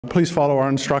Please follow our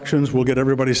instructions. We'll get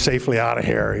everybody safely out of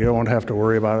here. You don't have to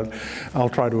worry about it. I'll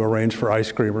try to arrange for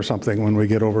ice cream or something when we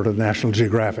get over to National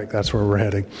Geographic. That's where we're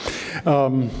heading.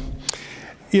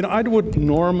 You know, I would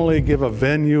normally give a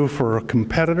venue for a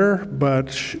competitor,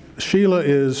 but Sheila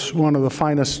is one of the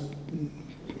finest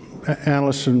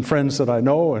analysts and friends that I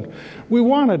know, and we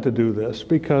wanted to do this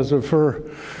because of her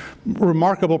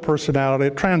remarkable personality.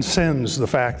 It transcends the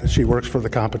fact that she works for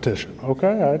the competition.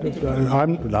 Okay,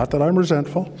 I'm not that I'm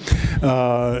resentful.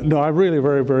 No, I'm really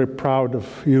very, very proud of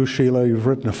you, Sheila. You've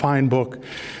written a fine book.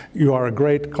 You are a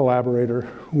great collaborator.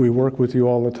 We work with you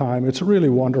all the time. It's really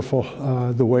wonderful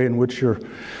the way in which you're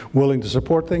willing to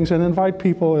support things and invite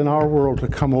people in our world to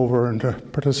come over and to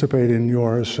participate in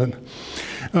yours. And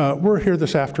we're here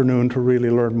this afternoon to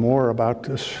really learn more about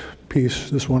this piece,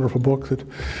 this wonderful book that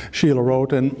Sheila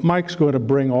wrote, and Mike's going to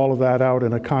bring all of that out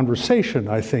in a conversation,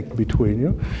 I think, between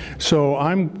you. So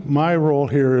my role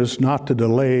here is not to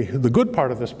delay the good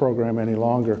part of this program any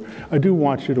longer. I do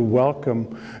want you to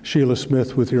welcome Sheila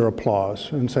Smith with your applause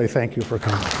and say thank you for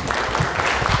coming.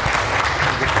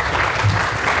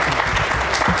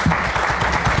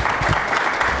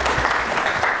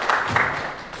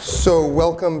 So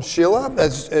welcome, Sheila,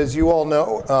 as you all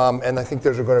know, and I think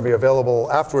those are going to be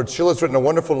available afterwards. Sheila's written a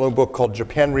wonderful new book called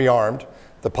Japan Rearmed,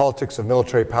 The Politics of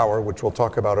Military Power, which we'll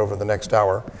talk about over the next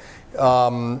hour.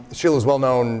 Sheila's well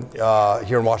known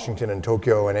here in Washington and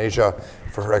Tokyo and Asia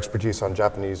for her expertise on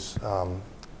Japanese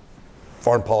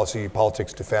foreign policy,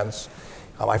 politics, defense.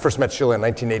 I first met Sheila in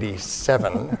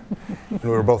 1987, and we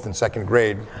were both in second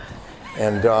grade.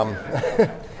 And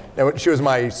she was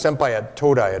my senpai at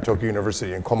Todai at Tokyo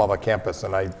University in Komaba campus,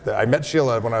 and I met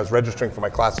Sheila when I was registering for my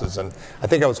classes, and I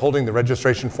think I was holding the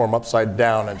registration form upside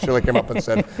down, and Sheila came up and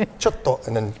said, "Chotto,"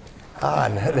 and then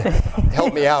and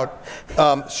helped me out.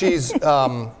 She's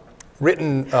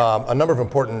written a number of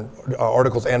important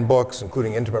articles and books,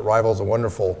 including Intimate Rivals, a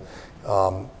wonderful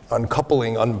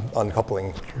uncoupling,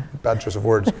 bad choice of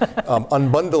words,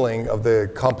 unbundling of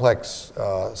the complex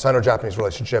Sino-Japanese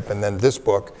relationship, and then this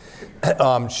book.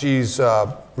 She's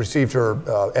received her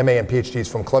MA and PhDs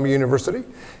from Columbia University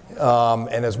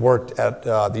and has worked at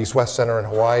the East-West Center in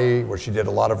Hawaii, where she did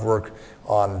a lot of work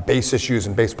on base issues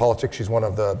and base politics. She's one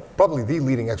of probably the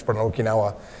leading expert on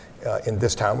Okinawa in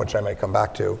this town, which I may come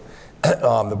back to.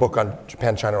 The book on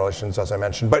Japan-China relations, as I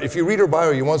mentioned. But if you read her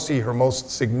bio, you won't see her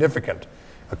most significant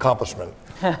accomplishment,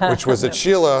 which was that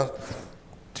Sheila,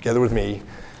 together with me,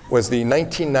 was the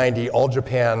 1990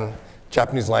 All-Japan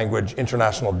Japanese language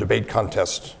international debate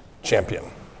contest champion.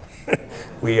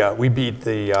 We beat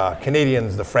the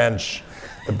Canadians, the French,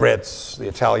 the Brits, the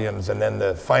Italians, and then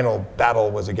the final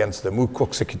battle was against the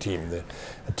Mukokseki team,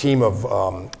 a team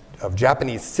of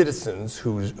Japanese citizens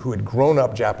who had grown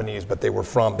up Japanese, but they were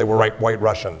white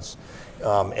Russians.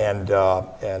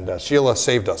 And Sheila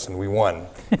saved us, and we won.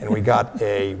 And we got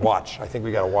a watch. I think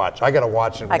we got a watch. I got a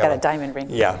watch. And I got a diamond ring.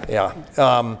 Yeah.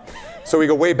 So we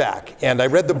go way back. And I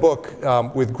read the book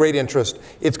with great interest.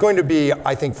 It's going to be,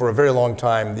 I think, for a very long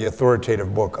time, the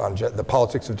authoritative book on the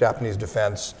politics of Japanese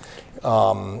defense,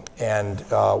 and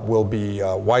will be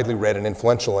widely read and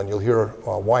influential. And you'll hear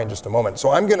why in just a moment.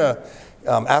 So I'm going to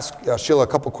ask Sheila a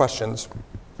couple questions,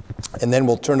 and then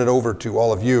we'll turn it over to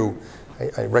all of you.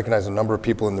 I recognize a number of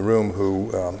people in the room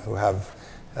who have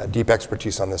deep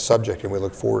expertise on this subject, and we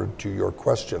look forward to your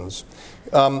questions.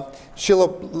 Sheila,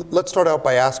 let's start out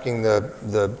by asking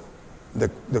the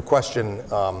question.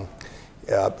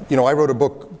 You know, I wrote a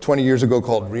book 20 years ago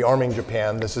called Rearming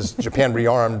Japan. This is Japan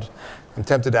Rearmed. I'm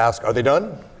tempted to ask, are they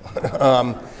done?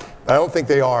 I don't think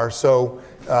they are. So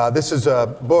this is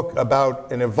a book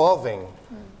about an evolving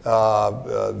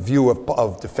view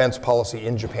of defense policy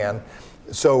in Japan.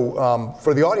 So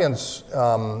for the audience,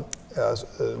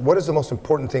 what is the most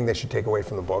important thing they should take away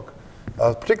from the book,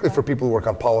 particularly for people who work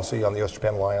on policy, on the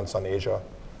U.S.-Japan alliance, on Asia?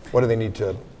 What do they need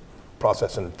to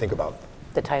process and think about?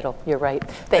 The title, you're right.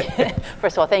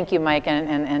 First of all, thank you, Mike,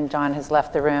 and John has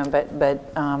left the room, but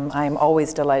I'm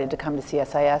always delighted to come to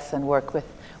CSIS and work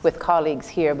with colleagues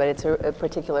here, but it's a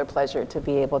particular pleasure to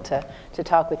be able to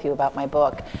talk with you about my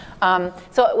book.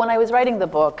 So when I was writing the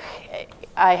book,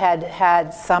 I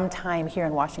had some time here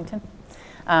in Washington.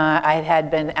 I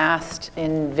had been asked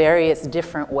in various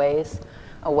different ways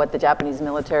what the Japanese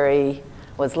military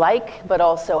was like, but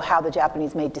also how the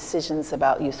Japanese made decisions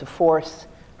about use of force,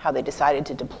 how they decided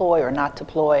to deploy or not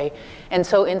deploy. And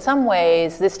so in some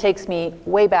ways, this takes me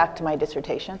way back to my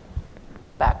dissertation,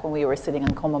 back when we were sitting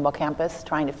on Komaba campus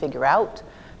trying to figure out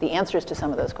the answers to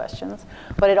some of those questions,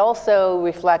 but it also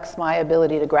reflects my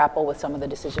ability to grapple with some of the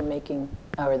decision-making,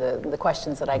 or the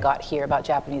questions that I got here about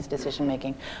Japanese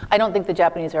decision-making. I don't think the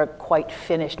Japanese are quite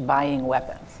finished buying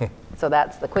weapons, so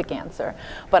that's the quick answer.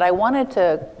 But I wanted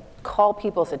to call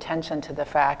people's attention to the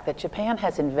fact that Japan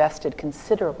has invested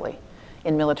considerably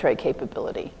in military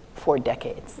capability for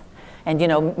decades. And you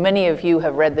know, many of you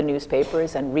have read the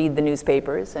newspapers and read the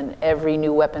newspapers, and every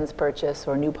new weapons purchase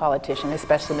or new politician,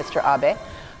 especially Mr. Abe,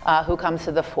 who comes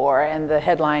to the fore, and the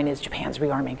headline is Japan's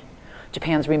rearming,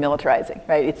 Japan's remilitarizing,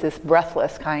 right? It's this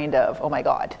breathless kind of, oh my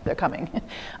God, they're coming.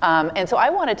 And so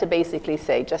I wanted to basically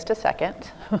say, just a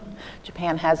second,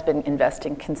 Japan has been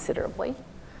investing considerably,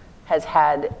 has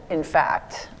had, in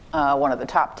fact, one of the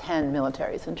top 10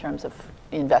 militaries in terms of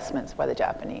investments by the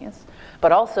Japanese,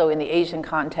 but also in the Asian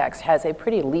context has a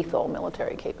pretty lethal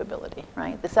military capability,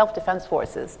 right? The self-defense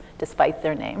forces, despite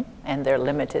their name and their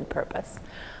limited purpose,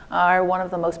 are one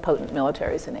of the most potent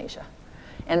militaries in Asia.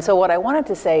 And so what I wanted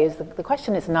to say is the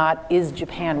question is not, is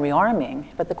Japan rearming,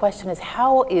 but the question is,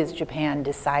 how is Japan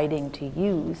deciding to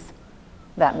use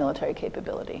that military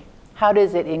capability? How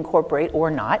does it incorporate, or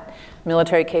not,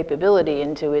 military capability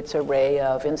into its array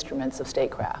of instruments of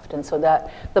statecraft? And so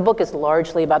that the book is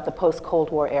largely about the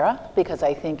post-Cold War era, because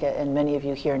I think, and many of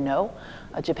you here know,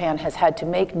 Japan has had to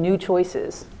make new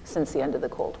choices since the end of the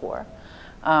Cold War.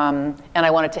 And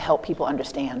I wanted to help people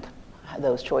understand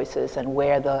those choices and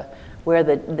where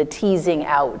the teasing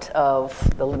out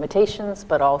of the limitations,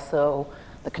 but also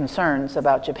the concerns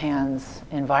about Japan's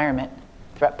environment,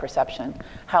 threat perception,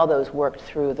 how those worked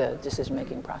through the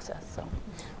decision-making process.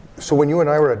 So when you and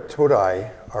I were at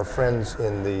Todai, our friends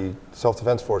in the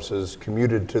self-defense forces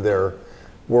commuted to their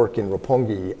work in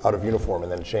Roppongi out of uniform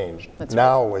and then changed. That's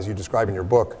now, right. as you describe in your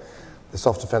book, the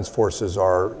self-defense forces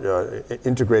are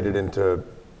integrated into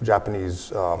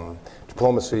Japanese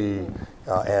diplomacy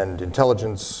and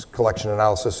intelligence collection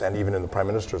analysis, and even in the Prime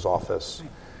Minister's office,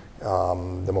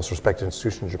 the most respected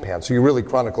institution in Japan. So you really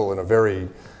chronicle in a very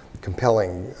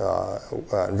compelling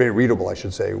and very readable, I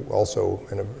should say, also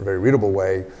in a very readable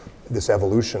way, this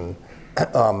evolution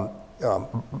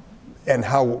and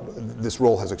how this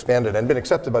role has expanded and been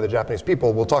accepted by the Japanese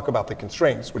people. We'll talk about the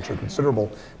constraints, which are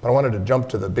considerable, but I wanted to jump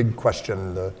to the big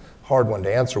question, the hard one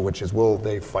to answer, which is, will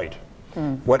they fight?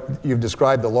 What you've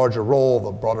described, the larger role,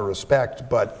 the broader respect,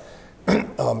 but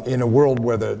in a world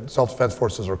where the self-defense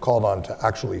forces are called on to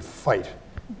actually fight,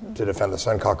 to defend the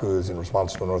Senkakus in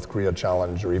response to a North Korea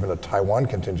challenge or even a Taiwan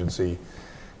contingency.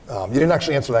 You didn't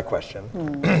actually answer that question.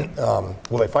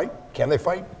 Will they fight? Can they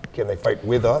fight? Can they fight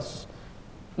with us?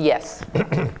 Yes,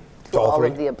 to all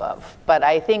of the above. But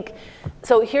I think,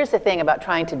 so here's the thing about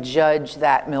trying to judge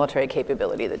that military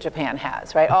capability that Japan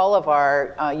has, right? All of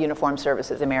our uniformed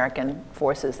services, American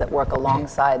forces that work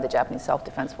alongside the Japanese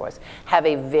self-defense force, have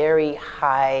a very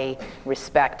high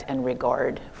respect and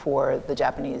regard for the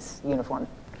Japanese uniformed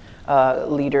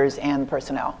leaders and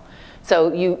personnel.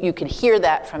 So you can hear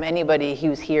that from anybody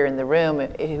who's here in the room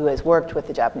who has worked with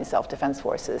the Japanese self-defense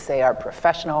forces. They are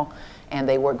professional, and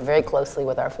they work very closely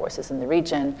with our forces in the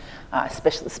region.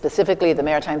 Specifically, the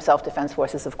maritime self-defense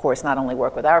forces, of course, not only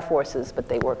work with our forces, but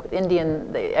they work with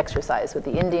they exercise with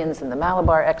the Indians in the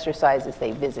Malabar exercises.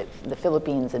 They visit the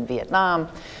Philippines and Vietnam.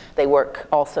 They work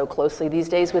also closely these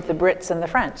days with the Brits and the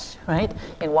French, right,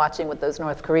 in watching what those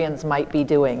North Koreans might be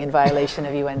doing in violation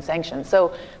of UN sanctions.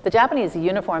 So the Japanese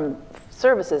uniformed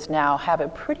services now have a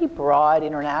pretty broad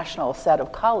international set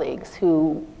of colleagues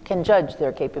who can judge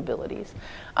their capabilities,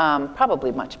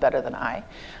 probably much better than I,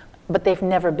 but they've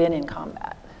never been in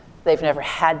combat. They've never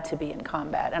had to be in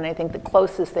combat. And I think the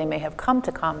closest they may have come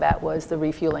to combat was the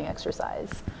refueling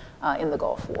exercise in the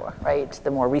Gulf War, right?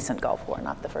 The more recent Gulf War,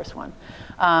 not the first one.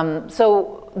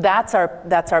 So that's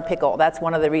our pickle. That's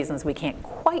one of the reasons we can't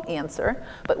quite answer.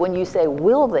 But when you say,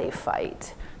 will they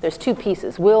fight? There's two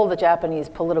pieces. Will the Japanese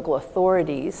political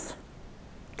authorities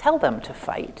tell them to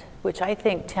fight? Which I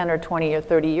think 10 or 20 or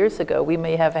 30 years ago, we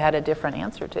may have had a different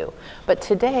answer to. But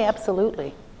today,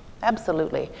 absolutely,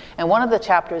 absolutely. And one of the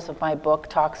chapters of my book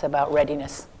talks about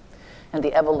readiness and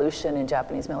the evolution in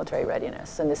Japanese military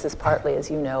readiness. And this is partly,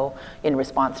 as you know, in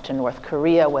response to North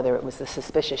Korea, whether it was the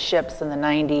suspicious ships in the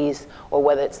 90s or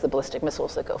whether it's the ballistic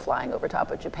missiles that go flying over top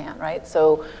of Japan, right?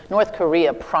 So North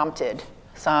Korea prompted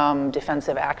some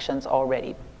defensive actions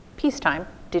already, peacetime,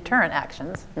 deterrent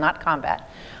actions, not combat.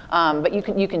 But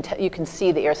you can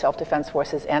see the air self-defense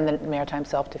forces and the maritime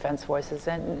self-defense forces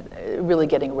and really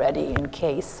getting ready in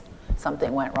case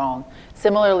something went wrong.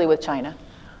 Similarly with China,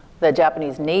 the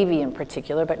Japanese Navy in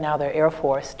particular, but now their Air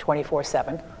Force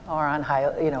 24/7 are on high,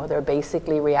 they're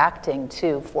basically reacting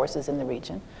to forces in the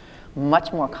region.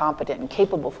 much more competent and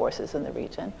capable forces in the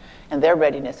region, and their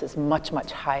readiness is much,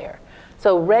 much higher.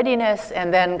 So readiness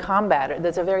and then combat,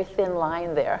 there's a very thin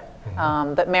line there.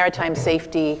 But maritime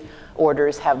safety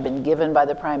orders have been given by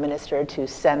the Prime Minister to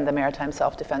send the Maritime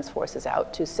Self-Defense Forces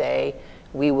out to say,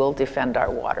 we will defend our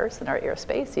waters and our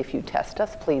airspace. If you test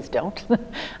us, please don't.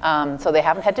 So they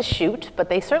haven't had to shoot, but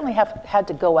they certainly have had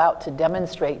to go out to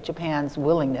demonstrate Japan's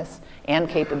willingness and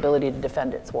capability to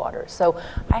defend its waters. So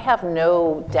I have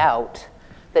no doubt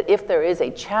that if there is a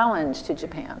challenge to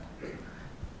Japan,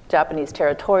 Japanese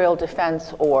territorial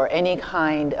defense or any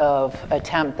kind of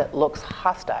attempt that looks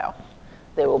hostile,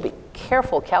 there will be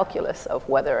careful calculus of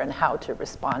whether and how to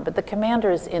respond. But the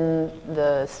commanders in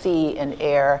the sea and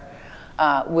air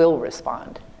will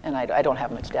respond, and I don't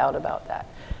have much doubt about that.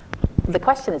 The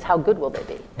question is, how good will they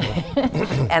be?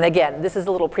 And again, this is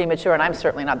a little premature, and I'm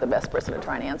certainly not the best person to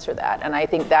try and answer that. And I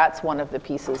think that's one of the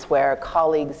pieces where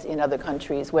colleagues in other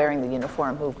countries wearing the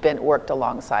uniform who've worked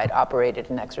alongside, operated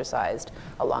and exercised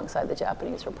alongside the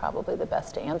Japanese are probably the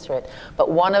best to answer it.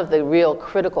 But one of the real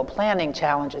critical planning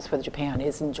challenges for Japan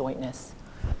is in jointness,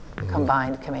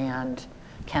 combined command.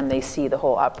 Can they see the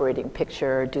whole operating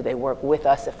picture? Do they work with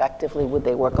us effectively? Would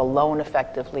they work alone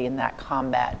effectively in that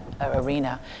combat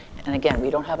arena? And again, we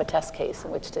don't have a test case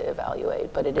in which to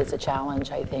evaluate, but it is a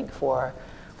challenge, I think, for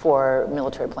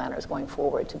military planners going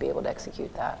forward to be able to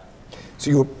execute that.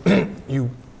 So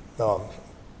you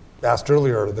asked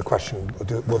earlier the question,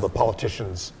 will the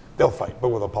politicians, they'll fight, but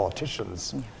will the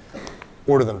politicians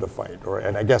order them to fight?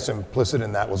 And I guess implicit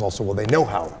in that was also, will they know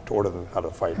how to order them how to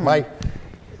fight? My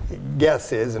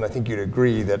guess is, and I think you'd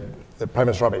agree, that Prime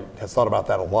Minister Abe has thought about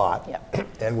that a lot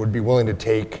and would be willing to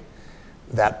take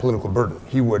that political burden.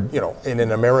 He would, in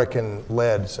an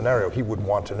American-led scenario, he would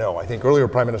want to know. I think earlier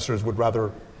prime ministers would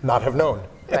rather not have known.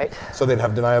 Right. So they'd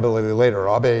have deniability later.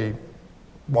 Abe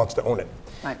wants to own it.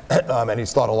 Right. And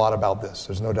he's thought a lot about this.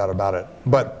 There's no doubt about it.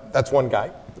 But that's one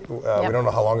guy. We don't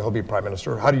know how long he'll be prime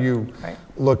minister. How do you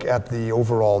look at the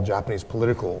overall Japanese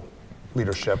political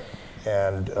leadership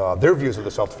and their views of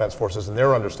the self-defense forces and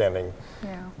their understanding?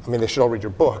 I mean, they should all read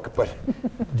your book, but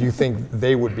do you think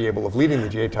they would be able of leading the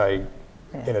Jeitai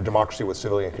in a democracy with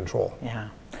civilian control? Yeah,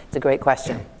 it's a great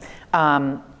question.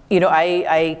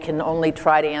 I can only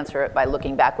try to answer it by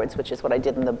looking backwards, which is what I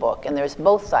did in the book, and there's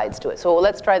both sides to it. So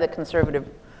let's try the conservative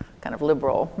kind of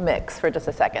liberal mix for just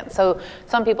a second. So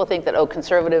some people think that,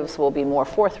 conservatives will be more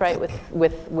forthright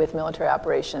with military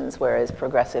operations, whereas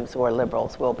progressives or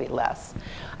liberals will be less.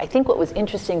 I think what was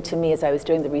interesting to me as I was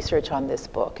doing the research on this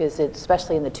book is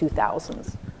especially in the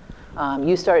 2000s,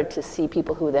 you started to see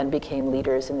people who then became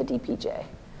leaders in the DPJ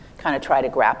kind of try to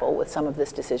grapple with some of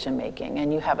this decision making.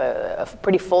 And you have a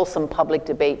pretty fulsome public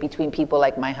debate between people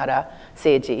like Maehara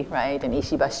Seiji, right, and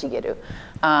Ishiba Shigeru,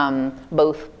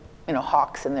 both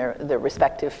hawks in their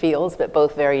respective fields, but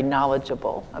both very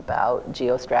knowledgeable about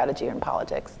geostrategy and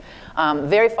politics.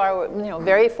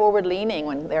 Very forward-leaning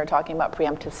when they're talking about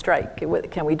preemptive strike.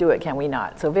 Can we do it? Can we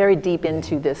not? So very deep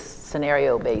into this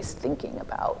scenario-based thinking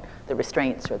about the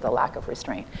restraints or the lack of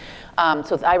restraint.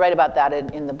 So I write about that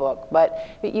in the book. But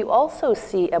you also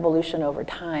see evolution over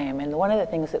time. And one of the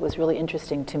things that was really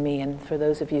interesting to me, and for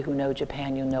those of you who know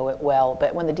Japan, you know it well,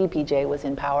 but when the DPJ was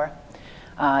in power,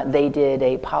 they did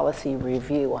a policy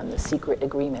review on the secret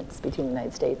agreements between the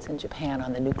United States and Japan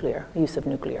on the use of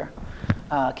nuclear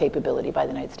capability by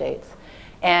the United States.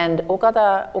 And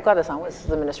Okada-san was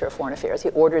the Minister of Foreign Affairs. He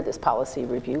ordered this policy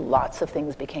review. Lots of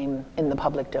things became in the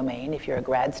public domain. If you're a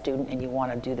grad student and you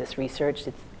want to do this research,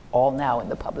 it's all now in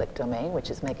the public domain,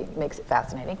 which is makes it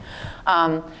fascinating.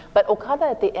 But Okada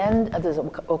at the end, there's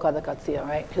Okada Katsuya,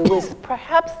 right, who was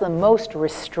perhaps the most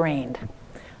restrained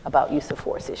about use of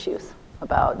force issues,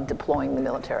 about deploying the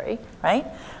military, right?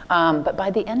 But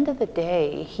by the end of the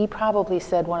day, he probably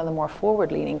said one of the more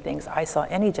forward-leaning things I saw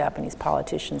any Japanese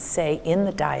politician say in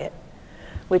the Diet,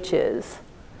 which is,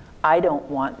 I don't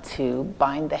want to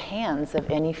bind the hands of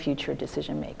any future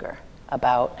decision maker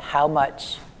about how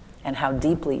much and how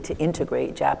deeply to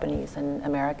integrate Japanese and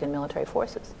American military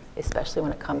forces, especially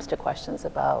when it comes to questions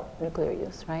about nuclear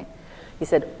use, right? He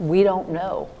said, we don't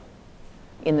know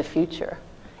in the future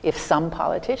if some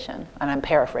politician, and I'm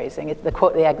paraphrasing, it's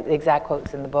the exact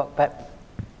quote's in the book, but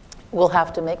we'll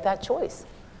have to make that choice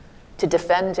to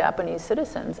defend Japanese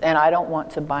citizens, and I don't want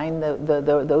to bind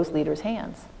those leaders'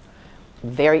 hands.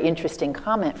 Very interesting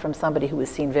comment from somebody who was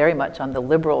seen very much on the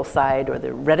liberal side or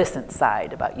the reticent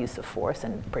side about use of force,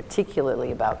 and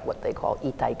particularly about what they call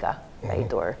itaika,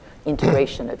 right, or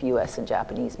integration of US and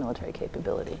Japanese military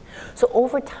capability. So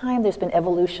over time, there's been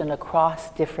evolution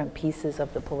across different pieces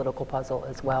of the political puzzle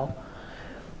as well.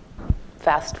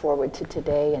 fast forward to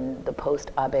today in the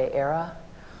post-Abe era,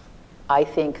 I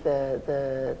think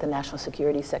the National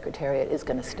Security Secretariat is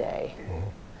going to stay.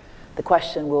 The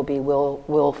question will be,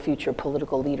 will future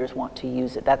political leaders want to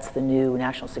use it? That's the new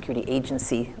National Security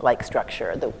Agency-like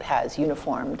structure that has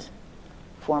uniformed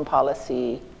foreign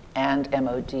policy and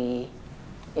MOD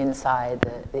inside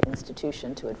the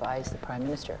institution to advise the Prime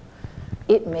Minister.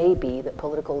 It may be that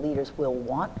political leaders will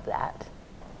want that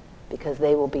because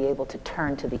they will be able to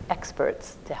turn to the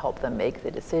experts to help them make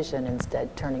the decision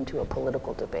instead turning to a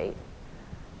political debate,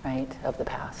 right, of the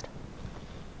past.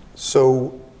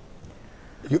 So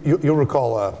you'll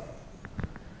recall a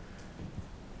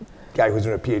guy who's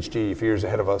doing a PhD a few years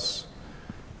ahead of us.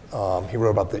 He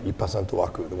wrote about the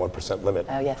ipasantuaku, the 1% limit.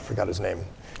 Oh, yes. Forgot his name.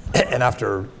 And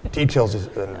after details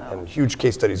and huge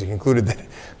case studies, he concluded that,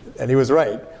 and he was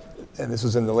right, and this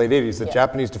was in the late 80s, that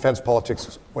Japanese defense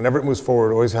politics, whenever it moves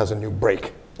forward, always has a new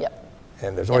break. Yep.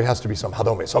 And there's always has to be some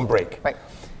hadome, some break. Right.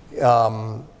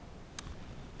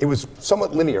 It was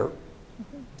somewhat linear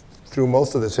through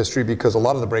most of this history because a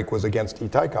lot of the break was against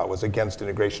Itaika, was against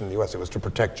integration in the US. It was to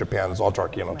protect Japan's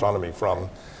autarky and autonomy from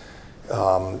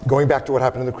going back to what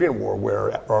happened in the Korean War,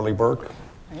 where Arleigh Burke,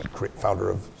 founder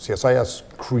of CSIS,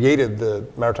 created the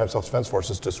Maritime Self-Defense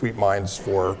Forces to sweep mines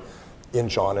for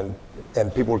Incheon,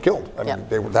 and people were killed. I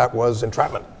mean, that was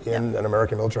entrapment in an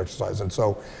American military exercise. And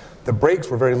so the breaks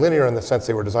were very linear in the sense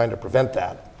they were designed to prevent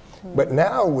that. But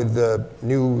now with the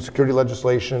new security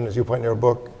legislation, as you point in your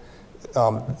book,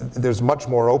 there's much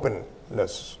more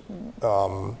openness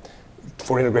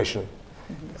for integration.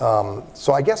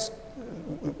 So I guess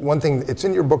one thing, it's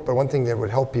in your book, but one thing that would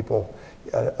help people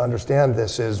understand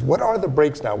this is, what are the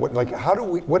breaks now?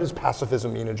 What does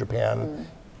pacifism mean in Japan?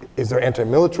 Is there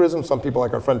anti-militarism? Some people,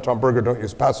 like our friend Tom Berger, don't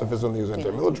use pacifism, they use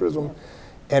anti-militarism.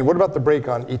 And what about the break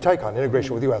on Itaikon,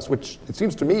 integration with the US, which it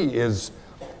seems to me is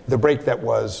the break that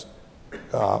was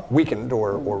weakened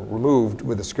or removed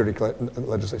with the security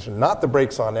legislation? Not the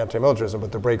brakes on anti-militarism,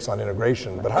 but the brakes on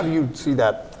integration. But how do you see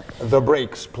that, the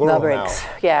brakes, plural the brakes, now?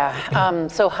 Yeah.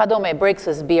 So hadome, brakes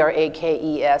is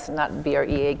B-R-A-K-E-S, not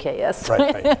B-R-E-A-K-S.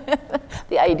 Right.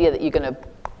 The idea that you're going to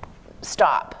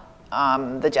stop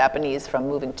the Japanese from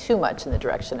moving too much in the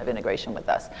direction of integration with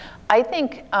us. I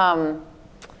think,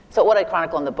 so what I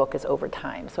chronicle in the book is over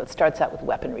time. So it starts out with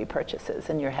weaponry purchases,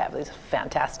 and you have these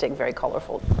fantastic, very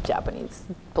colorful Japanese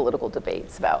political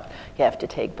debates about you have to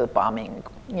take the bombing,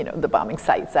 the bombing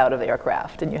sites out of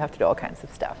aircraft, and you have to do all kinds of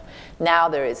stuff. Now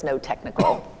there is no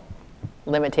technical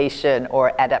limitation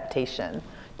or adaptation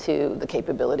to the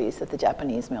capabilities that the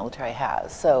Japanese military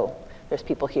has. So there's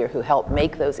people here who help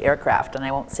make those aircraft, and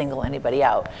I won't single anybody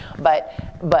out.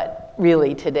 But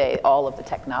really today, all of the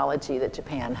technology that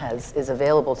Japan has is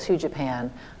available to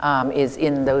Japan is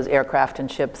in those aircraft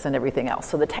and ships and everything else.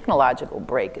 So the technological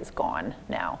break is gone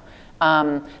now.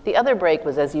 The other break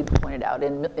was, as you pointed out,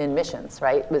 in missions,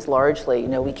 right? Was largely,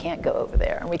 we can't go over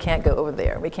there, and we can't go over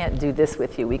there. We can't do this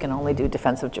with you. We can only do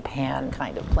defense of Japan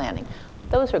kind of planning.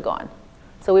 Those are gone.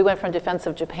 So we went from defense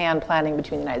of Japan planning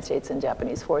between the United States and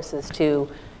Japanese forces to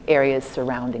areas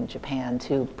surrounding Japan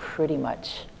to pretty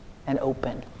much an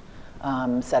open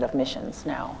set of missions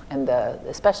now. And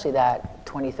especially that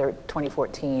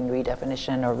 2014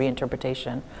 redefinition or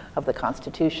reinterpretation of the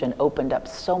Constitution opened up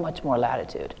so much more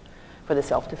latitude for the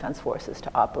self-defense forces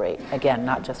to operate, again,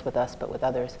 not just with us, but with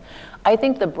others. I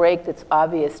think the break that's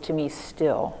obvious to me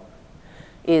still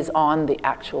is on the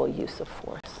actual use of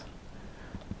force.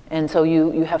 And so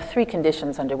you have three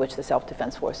conditions under which the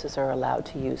self-defense forces are allowed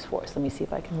to use force. Let me see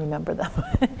if I can remember them.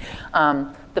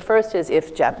 The first is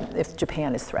if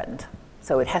Japan is threatened.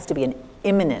 So it has to be an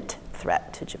imminent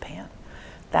threat to Japan.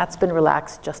 That's been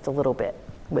relaxed just a little bit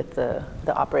with the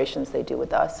operations they do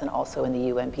with us and also in the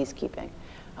UN peacekeeping.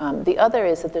 The other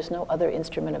is that there's no other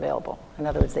instrument available. In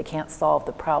other words, they can't solve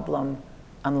the problem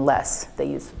unless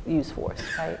they use force,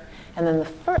 right? And then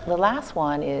the last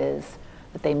one is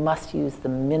that they must use the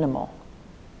minimal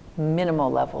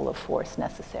level of force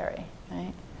necessary,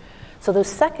 right? So those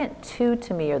second two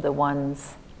to me are the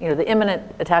ones, the imminent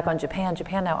attack on Japan.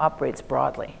 Japan now operates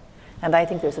broadly. And I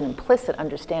think there's an implicit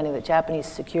understanding that Japanese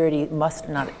security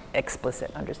not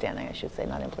explicit understanding, I should say,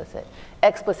 not implicit,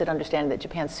 explicit understanding that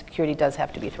Japan's security does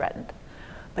have to be threatened,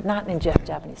 but not in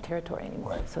Japanese territory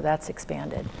anymore. Right. So that's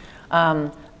expanded.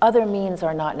 Other means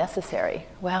are not necessary.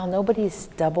 Well, nobody's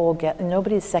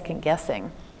second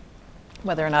guessing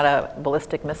whether or not a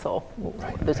ballistic missile,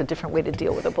 there's a different way to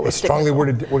deal with a ballistic missile.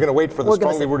 We're going to wait for the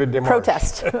strongly worded demarche.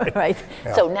 Protest, right?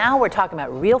 Yeah. So now we're talking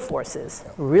about real forces,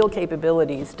 real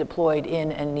capabilities deployed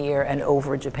in and near and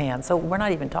over Japan. So we're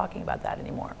not even talking about that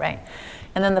anymore, right?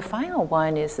 And then the final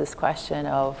one is this question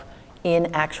of,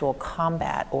 in actual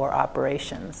combat or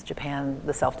operations, Japan,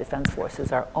 the self-defense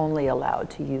forces, are only allowed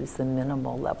to use the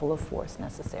minimal level of force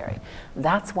necessary.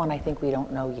 That's one I think we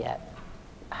don't know yet,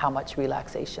 how much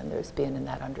relaxation there's been in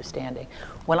that understanding.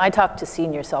 When I talk to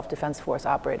senior self-defense force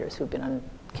operators who've been on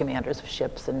commanders of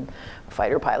ships and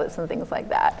fighter pilots and things like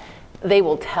that, they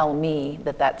will tell me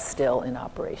that that's still in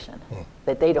operation,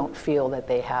 that they don't feel that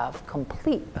they have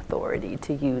complete authority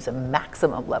to use a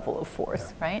maximum level of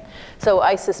force, right? So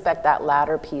I suspect that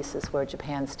latter piece is where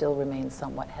Japan still remains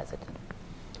somewhat hesitant.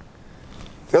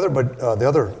 The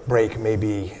other break may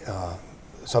be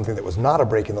something that was not a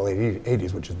break in the late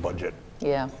 80s, which is budget.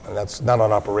 Yeah. And that's not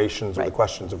on operations or the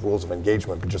questions of rules of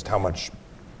engagement, but just how much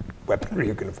weaponry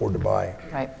you can afford to buy.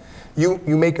 Right. You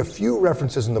make a few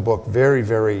references in the book, very,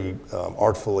 very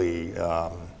artfully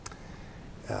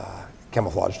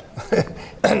camouflaged,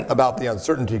 about the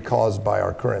uncertainty caused by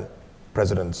our current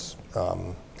president's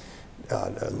being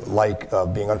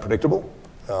unpredictable.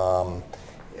 I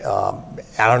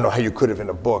don't know how you could have in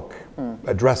a book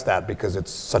addressed that because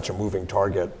it's such a moving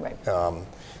target. Right.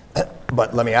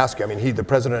 But let me ask you, I mean, the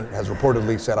president has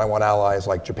reportedly said, I want allies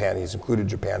like Japan. He's included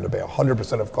Japan to pay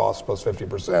 100% of costs plus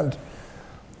 50%.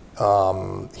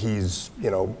 He's,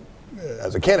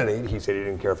 as a candidate, he said he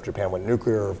didn't care if Japan went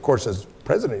nuclear. Of course, as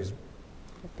president, he's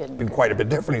been quite a bit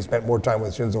different. He spent more time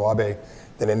with Shinzo Abe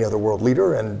than any other world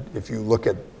leader. And if you look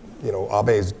at,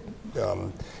 Abe's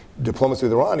diplomacy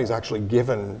with Iran, he's actually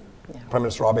given Prime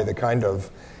Minister Abe the kind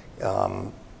of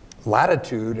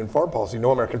latitude in foreign policy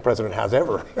no American president has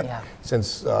ever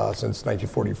since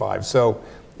 1945. So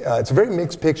it's a very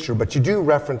mixed picture, but you do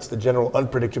reference the general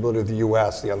unpredictability of the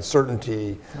U.S., the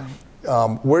uncertainty.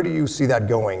 Right. Where do you see that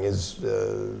going? Is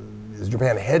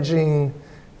Japan hedging?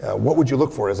 What would you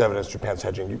look for as evidence Japan's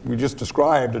hedging? We just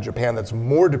described a Japan that's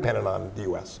more dependent on the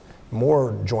U.S.,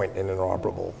 more joint and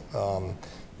interoperable.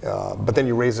 But then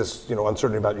you raise this,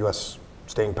 uncertainty about U.S.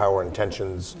 staying power and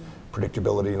tensions,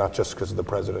 predictability, not just because of the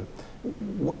president.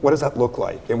 What does that look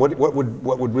like, and what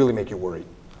would really make you worry?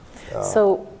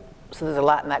 So there's a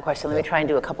lot in that question. Let me try and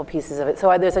do a couple pieces of it.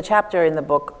 So there's a chapter in the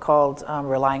book called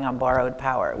Relying on Borrowed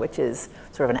Power, which is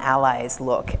sort of an ally's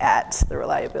look at the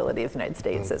reliability of the United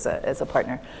States as a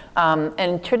partner.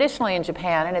 And traditionally in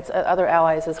Japan, and it's other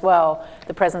allies as well,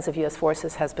 the presence of US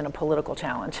forces has been a political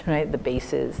challenge, right? The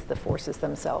bases, the forces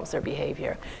themselves, their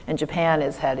behavior. And Japan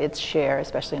has had its share,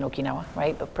 especially in Okinawa,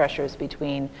 right, of pressures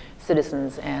between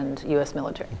citizens and US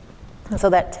military. And so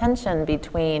that tension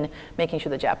between making sure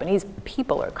the Japanese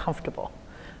people are comfortable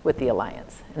with the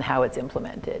alliance and how it's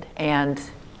implemented, and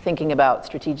thinking about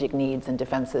strategic needs and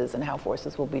defenses and how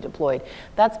forces will be deployed,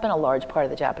 that's been a large part of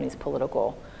the Japanese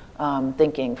political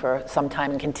thinking for some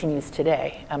time and continues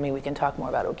today. I mean, we can talk more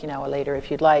about Okinawa later if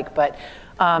you'd like,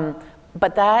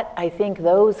 but that, I think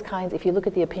those kinds, if you look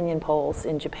at the opinion polls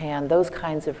in Japan, those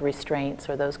kinds of restraints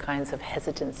or those kinds of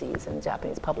hesitancies in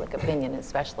Japanese public opinion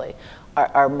especially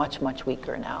are much, much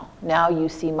weaker now. Now you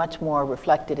see much more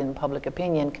reflected in public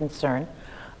opinion concern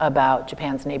about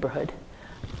Japan's neighborhood,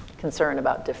 concern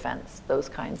about defense, those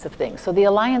kinds of things. So the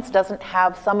alliance doesn't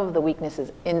have some of the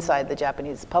weaknesses inside the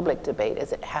Japanese public debate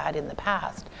as it had in the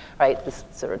past, right? This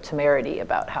sort of temerity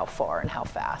about how far and how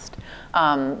fast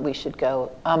we should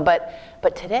go.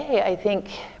 But today, I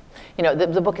think,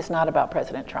 the book is not about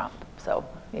President Trump. So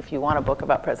if you want a book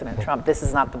about President Trump, this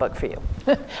is not the book for you.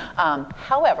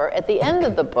 However, at the end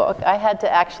of the book, I had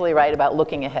to actually write about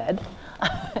looking ahead.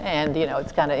 And,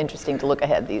 it's kind of interesting to look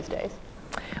ahead these days.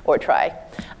 Or try.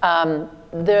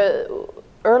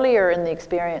 Earlier in the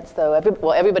experience, though,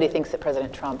 everybody thinks that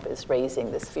President Trump is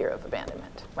raising this fear of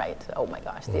abandonment, right? Oh my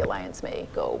gosh, the alliance may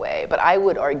go away. But I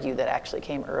would argue that actually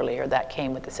came earlier. That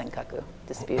came with the Senkaku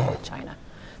dispute with China.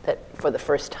 That for the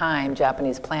first time,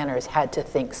 Japanese planners had to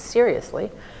think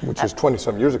seriously. Which was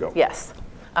 20-some years ago. Yes.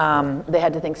 They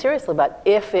had to think seriously about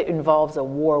if it involves a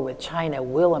war with China,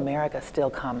 will America still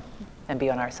come and be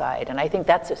on our side? And I think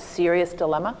that's a serious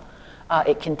dilemma.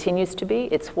 It continues to be.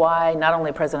 It's why not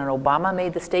only President Obama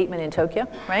made the statement in Tokyo,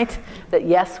 right, that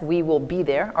yes, we will be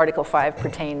there. Article 5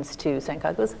 pertains to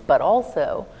Senkakus, but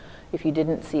also, if you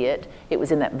didn't see it, it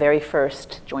was in that very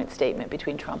first joint statement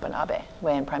between Trump and Abe,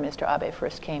 when Prime Minister Abe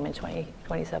first came in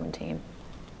 2017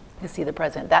 to see the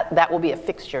president. That will be a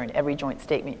fixture in every joint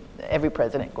statement, every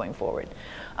president going forward.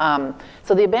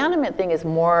 So the abandonment thing is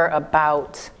more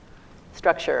about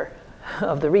structure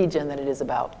of the region than it is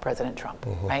about President Trump,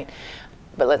 right?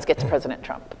 But let's get to President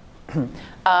Trump.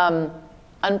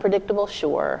 Unpredictable,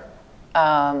 sure.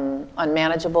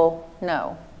 Unmanageable,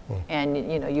 no. And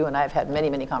you and I have had many,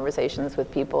 many conversations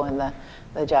with people in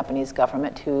the Japanese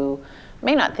government who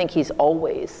may not think he's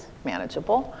always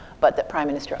manageable, but that Prime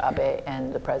Minister Abe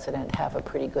and the president have a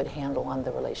pretty good handle on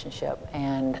the relationship.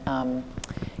 And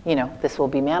this will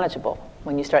be manageable.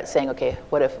 When you start saying, okay,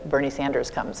 what if Bernie Sanders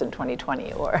comes in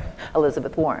 2020, or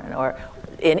Elizabeth Warren, or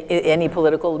any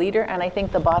political leader? And I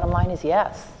think the bottom line is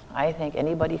yes. I think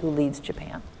anybody who leads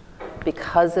Japan,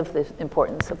 because of the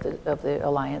importance of the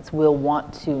alliance, will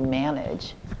want to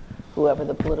manage whoever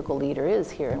the political leader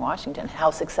is here in Washington. How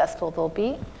successful they'll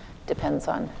be depends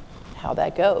on how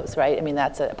that goes, right? I mean,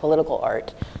 that's a political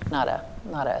art, not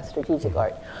a strategic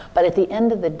art. But at the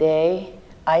end of the day,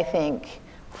 I think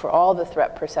for all the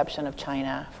threat perception of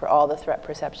China, for all the threat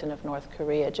perception of North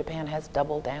Korea, Japan has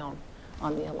doubled down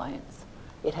on the alliance.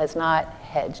 It has not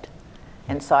hedged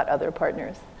and sought other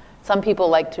partners. Some people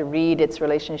like to read its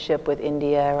relationship with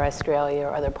India or Australia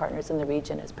or other partners in the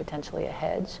region as potentially a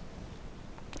hedge.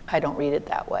 I don't read it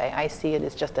that way. I see it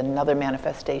as just another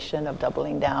manifestation of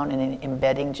doubling down and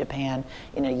embedding Japan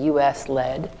in a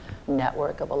US-led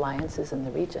network of alliances in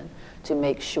the region to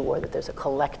make sure that there's a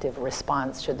collective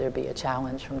response should there be a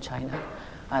challenge from China.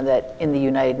 That in the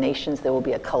United Nations there will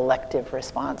be a collective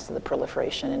response to the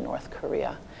proliferation in North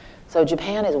Korea. So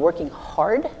Japan is working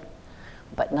hard,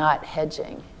 but not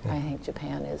hedging. I think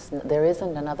there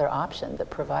isn't another option that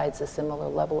provides a similar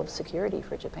level of security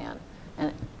for Japan.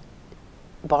 And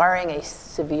barring a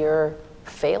severe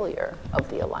failure of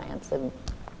the alliance, a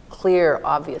clear,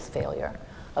 obvious failure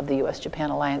of the US-Japan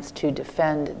alliance to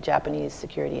defend Japanese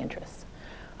security interests,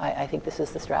 I think this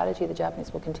is the strategy the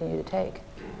Japanese will continue to take.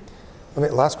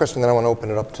 Last question, then I want to open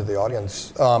it up to the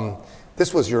audience.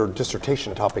 This was your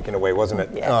dissertation topic in a way, wasn't it?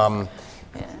 Yeah.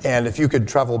 Yeah. And if you could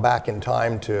travel back in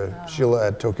time to Sheila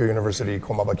at Tokyo University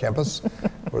Komaba campus,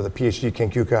 or the PhD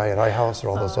Kenkyukai at iHouse, or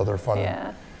all those other fun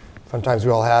times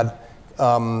we all had,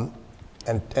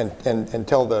 and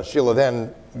tell the Sheila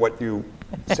then what you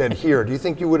said here, do you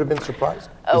think you would have been surprised?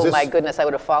 My goodness, I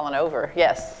would have fallen over.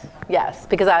 Yes,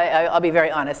 because I'll be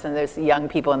very honest, and there's young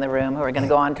people in the room who are going to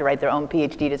go on to write their own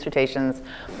PhD dissertations.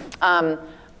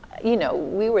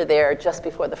 We were there just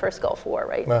before the first Gulf War,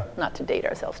 right? Not to date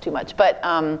ourselves too much, but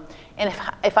and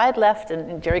if I had left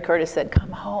and Jerry Curtis said,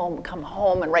 come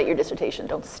home and write your dissertation,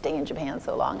 don't stay in Japan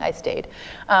so long, I stayed.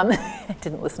 I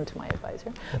didn't listen to my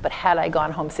advisor, but had I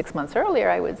gone home 6 months earlier,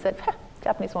 I would have said,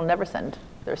 Japanese will never send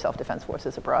their self-defense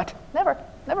forces abroad. Never.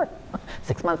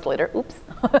 6 months later, oops,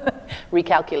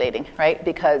 recalculating, right?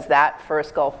 Because that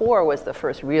first Gulf War was the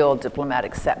first real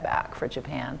diplomatic setback for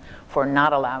Japan for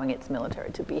not allowing its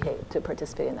military to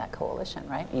participate in that coalition,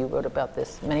 right? You wrote about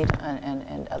this many times,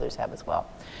 and others have as well.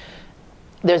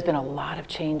 There's been a lot of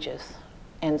changes.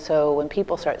 And so when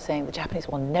people start saying the Japanese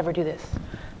will never do this,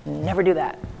 never do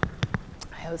that,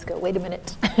 I always go, wait a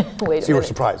minute, So you were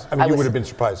surprised. You would have been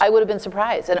surprised. I would have been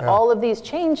surprised. And all of these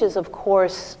changes, of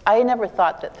course, I never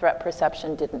thought that threat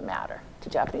perception didn't matter to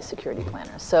Japanese security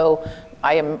planners. So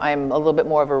I'm a little bit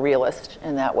more of a realist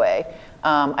in that way.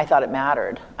 I thought it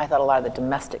mattered. I thought a lot of the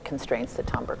domestic constraints that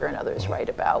Tom Berger and others write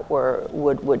about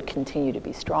would continue to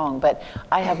be strong. But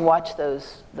I have watched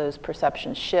those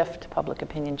perceptions shift, public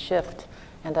opinion shift.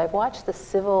 And I've watched the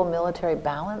civil-military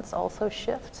balance also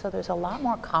shift, so there's a lot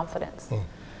more confidence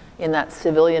in that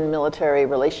civilian-military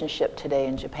relationship today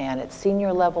in Japan at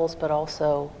senior levels, but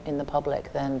also in the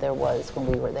public than there was when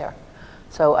we were there.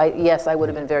 So yes, I would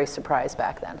have been very surprised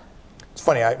back then. It's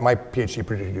funny, my PhD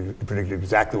predicted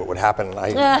exactly what would happen.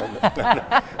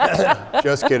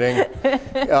 Just kidding.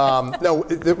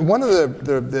 One of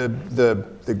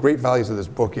the great values of this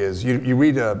book is you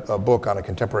read a book on a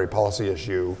contemporary policy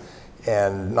issue,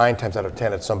 and 9 times out of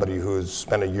 10, it's somebody who's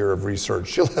spent a year of research.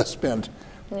 Sheila spent.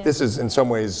 This is in some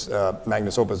ways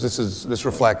magnus opus. This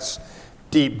reflects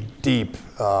deep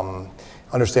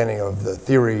understanding of the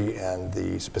theory and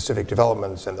the specific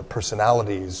developments and the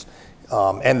personalities,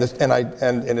 and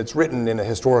it's written in a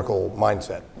historical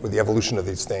mindset with the evolution of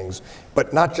these things,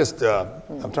 but not just.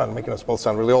 I'm trying to make us both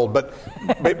sound really old, but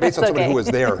based on somebody who was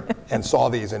there and saw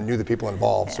these and knew the people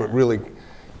involved. So it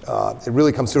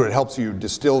really comes through. It helps you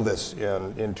distill this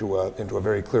into a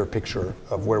very clear picture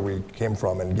of where we came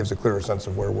from, and gives a clearer sense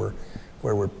of where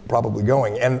we're probably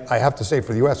going. And I have to say,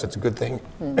 for the U.S., it's a good thing.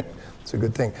 It's a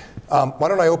good thing. Why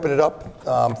don't I open it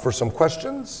up for some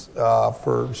questions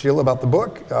for Sheila about the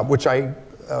book, which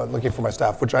looking for my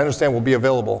staff, which I understand will be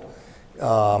available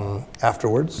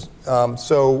afterwards.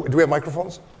 So do we have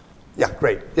microphones? Yeah,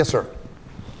 great. Yes, sir.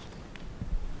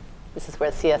 This is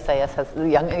where CSIS has,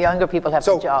 younger people have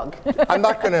to jog. I'm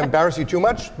not going to embarrass you too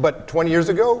much, but 20 years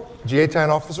ago, GA 10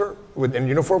 officer, in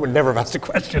uniform would never have asked a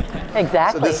question.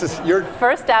 Exactly. So this is your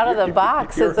first out of the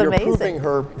box. It's amazing.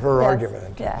 You're proving her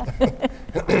argument. Yeah.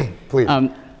 Please.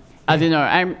 As you know,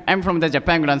 I'm from the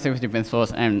Japan Ground Self-Defense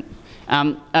Force, and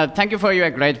thank you for your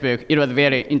great book. It was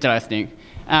very interesting.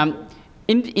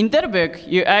 In that book,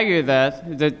 you argue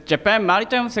that the Japan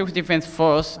Maritime Self-Defense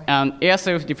Force and Air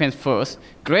Self-Defense Force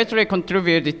greatly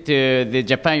contributed to the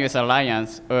Japan-US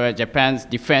alliance or Japan's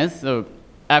defense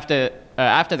after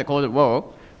the Cold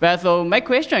War. But so my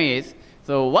question is,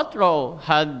 so what role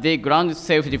had the Ground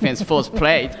Self-Defense Force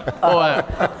played,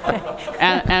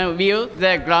 and will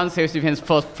the Ground Self-Defense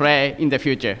Force play in the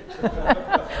future?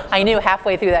 I knew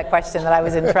halfway through that question that I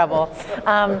was in trouble.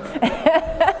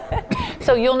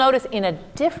 So you'll notice in a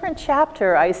different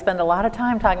chapter, I spend a lot of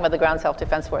time talking about the Ground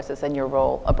Self-Defense Forces and your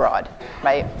role abroad,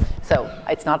 right? So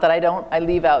it's not that I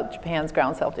leave out Japan's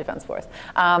Ground Self-Defense Force.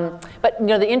 But you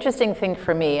know, the interesting thing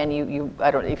for me, and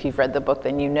I don't know if you've read the book,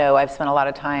 then you know I've spent a lot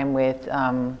of time with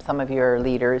some of your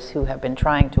leaders who have been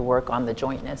trying to work on the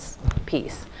jointness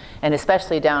piece. And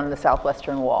especially down in the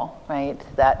southwestern wall, right?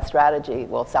 That strategy,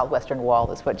 well, southwestern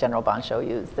wall is what General Bansho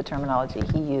used, the terminology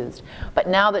he used. But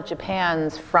now that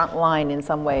Japan's front line in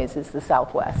some ways is the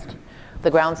southwest,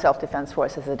 the Ground Self-Defense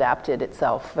Force has adapted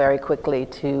itself very quickly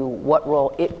to what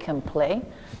role it can play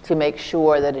to make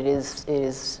sure that it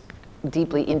is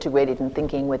deeply integrated in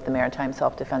thinking with the Maritime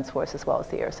Self-Defense Force as well as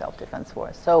the Air Self-Defense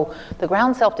Force. So the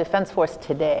Ground Self-Defense Force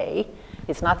today,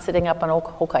 it's not sitting up on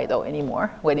Hokkaido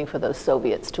anymore, waiting for those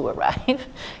Soviets to arrive.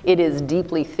 It is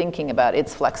deeply thinking about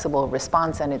its flexible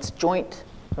response and its joint,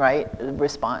 right,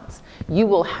 response. You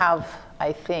will have,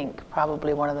 I think,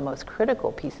 probably one of the most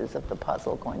critical pieces of the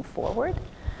puzzle going forward.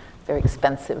 Very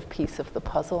expensive piece of the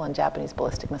puzzle in Japanese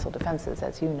ballistic missile defenses,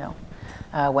 as you know,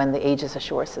 when the Aegis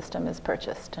Ashore system is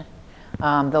purchased.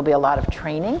 There'll be a lot of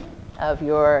training of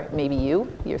maybe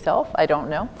you yourself, I don't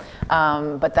know.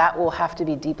 But that will have to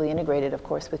be deeply integrated, of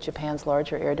course, with Japan's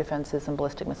larger air defenses and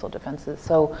ballistic missile defenses.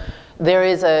 So there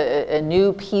is a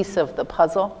new piece of the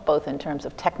puzzle, both in terms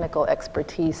of technical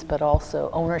expertise, but also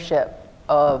ownership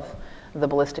of the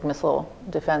ballistic missile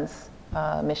defense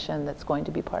mission that's going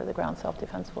to be part of the Ground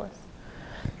Self-Defense Force.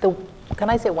 Can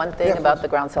I say one thing about the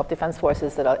Ground Self-Defense Force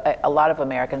is that a lot of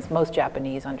Americans, most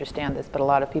Japanese understand this, but a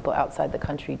lot of people outside the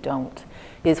country don't,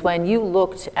 is when you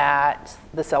looked at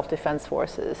the self-defense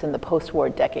forces in the post-war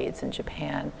decades in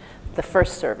Japan, the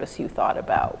first service you thought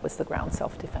about was the Ground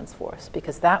Self-Defense Force,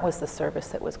 because that was the service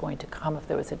that was going to come if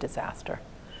there was a disaster.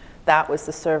 That was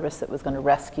the service that was going to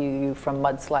rescue you from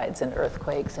mudslides and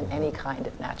earthquakes and any kind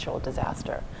of natural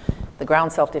disaster. The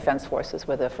Ground Self-Defense Forces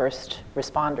were the first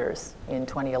responders in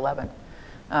 2011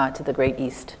 to the Great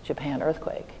East Japan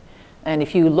earthquake. And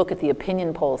if you look at the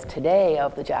opinion polls today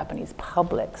of the Japanese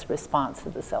public's response to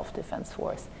the self-defense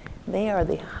force, they are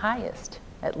the highest.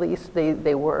 At least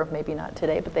they were, maybe not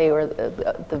today, but they were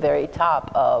at the very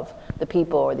top of the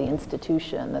people or the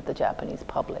institution that the Japanese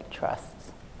public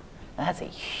trusts. And that's a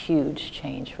huge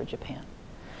change for Japan.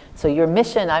 So your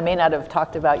mission, I may not have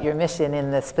talked about your mission in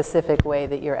the specific way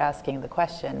that you're asking the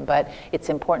question, but it's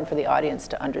important for the audience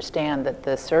to understand that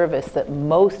the service that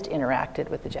most interacted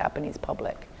with the Japanese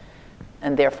public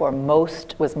and therefore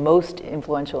was most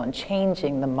influential in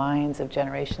changing the minds of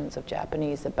generations of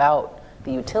Japanese about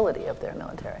the utility of their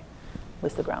military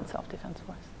was the Ground Self-Defense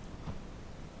Force.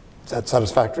 Is that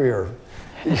satisfactory or?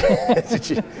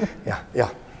 Yeah.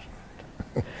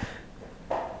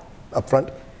 Up front?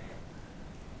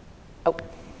 Oh.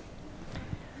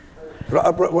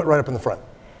 Right up in the front.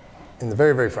 In the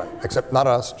very, very front. Except not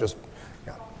us, just,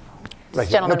 yeah. Right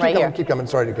here. Gentleman right here. Keep coming,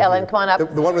 sorry to go. Ellen, come on up.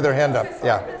 The one with her hand up,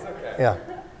 yeah. Yeah.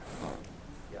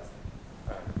 Yes.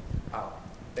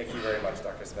 Thank you very much,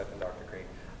 Dr. Smith and Dr. Green.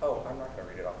 Oh, I'm not going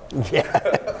to read it off.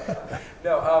 Yeah.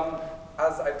 No,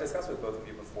 as I've discussed with both of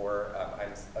you before,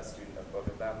 I'm a student of both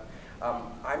of them.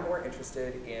 I'm more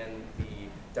interested in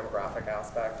the demographic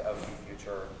aspect of the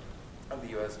future of the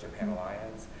U.S.-Japan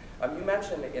alliance. You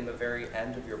mentioned in the very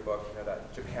end of your book,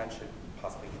 that Japan should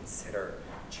possibly consider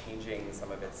changing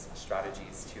some of its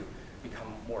strategies to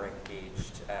become more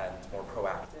engaged and more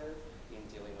proactive in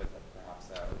dealing with perhaps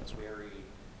a wary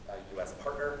U.S.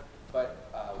 partner. But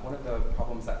one of the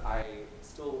problems that I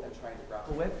still am trying to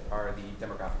grapple with are the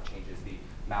demographic changes, the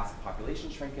massive population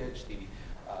shrinkage, the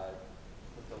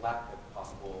lack of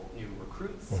possible new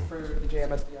recruits for the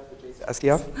JMSDF, the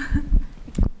JSDF.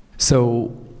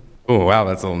 So, oh wow,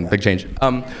 that's a big change.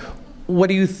 What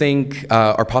do you think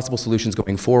are possible solutions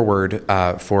going forward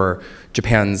for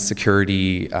Japan's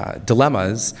security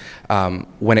dilemmas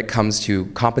when it comes to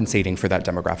compensating for that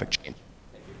demographic change?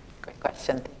 Great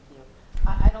question. Thank you.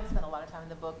 I don't spend a lot of time in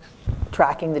the book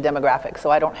tracking the demographics.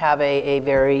 So I don't have a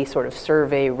very sort of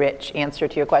survey-rich answer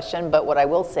to your question, but what I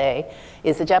will say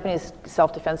is the Japanese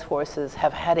self-defense forces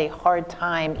have had a hard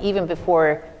time, even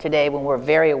before today, when we're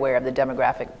very aware of the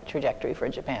demographic trajectory for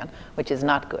Japan, which is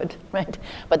not good, right?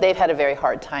 But they've had a very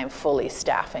hard time fully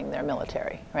staffing their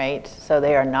military, right? So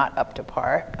they are not up to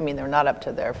par. I mean, they're not up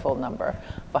to their full number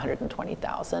of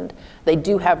 120,000. They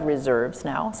do have reserves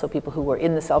now, so people who were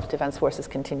in the self-defense forces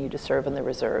continue to serve in the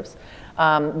reserves.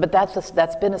 But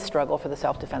that's been a struggle for the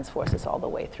self-defense forces all the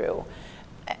way through.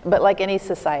 But like any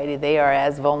society, they are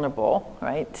as vulnerable,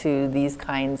 right, to these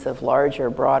kinds of larger,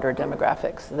 broader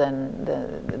demographics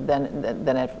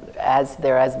as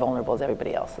they're as vulnerable as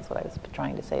everybody else, is what I was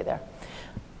trying to say there.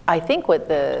 I think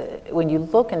when you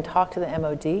look and talk to the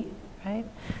MOD, right,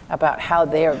 about how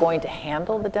they are going to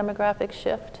handle the demographic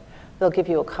shift, they'll give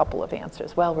you a couple of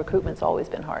answers. Well, recruitment's always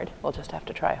been hard. We'll just have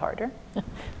to try harder.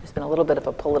 There's been a little bit of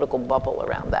a political bubble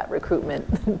around that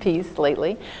recruitment piece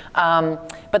lately.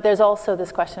 But there's also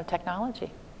this question of technology.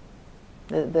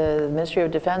 The Ministry of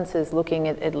Defense is looking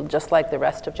at it just like the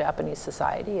rest of Japanese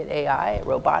society, at AI, at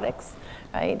robotics,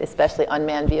 right? Especially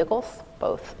unmanned vehicles,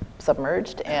 both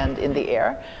submerged and in the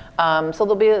air.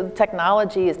 So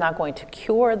technology is not going to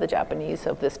cure the Japanese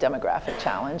of this demographic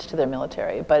challenge to their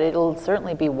military, but it'll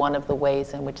certainly be one of the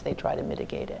ways in which they try to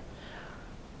mitigate it.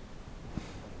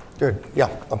 Good. Yeah,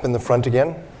 up in the front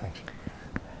again.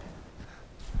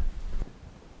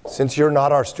 Since you're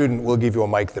not our student, we'll give you a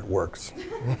mic that works.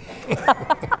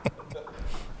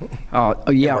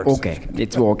 Yeah, okay,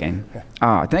 it's working.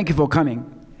 Thank you for coming,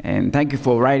 and thank you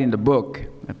for writing the book.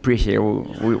 Appreciate it.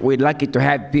 We're lucky to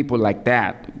have people like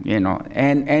that, you know,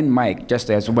 and Mike just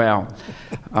as well.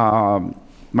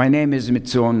 My name is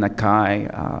Mitsuo Nakai,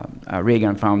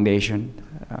 Reagan Foundation.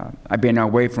 I've been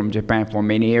away from Japan for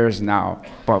many years now,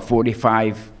 about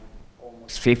 45,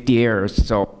 almost 50 years,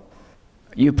 so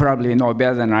you probably know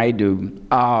better than I do.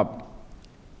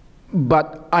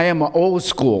 But I am old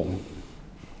school,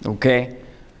 okay?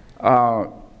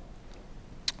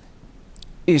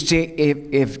 You see,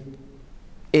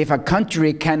 if a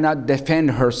country cannot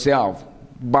defend herself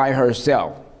by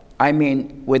herself, I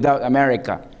mean without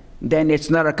America, then it's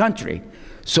not a country.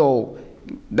 So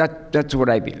that's what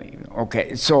I believe.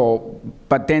 Okay, so,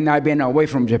 but then I've been away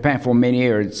from Japan for many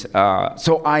years.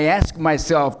 So I ask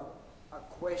myself a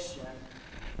question,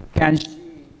 can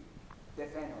she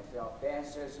defend herself? The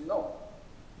answer is no,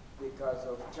 because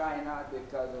of China,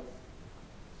 because of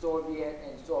Soviet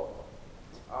and so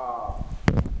forth.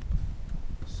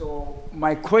 So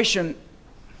my question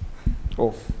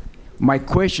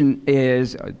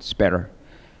is, it's better.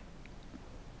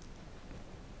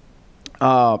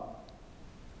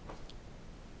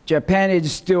 Japan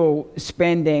is still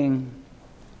spending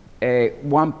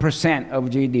 1% of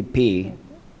GDP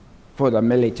for the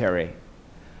military.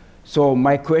 So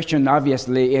my question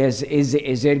obviously is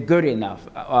it good enough?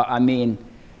 I mean,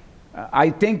 I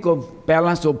think of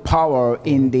balance of power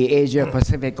in the Asia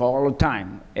Pacific all the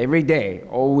time, every day,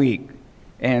 all week,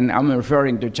 and I'm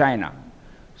referring to China.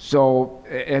 So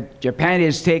Japan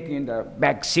is taking the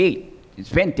back seat. It's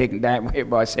been taking that way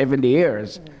about 70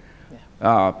 years.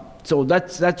 So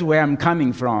that's where I'm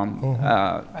coming from.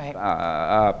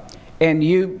 And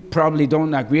you probably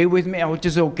don't agree with me, which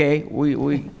is okay.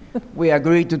 We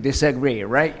agree to disagree,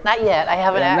 right? Not yet. I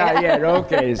haven't. Not yet.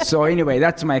 Okay. So anyway,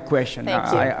 that's my question.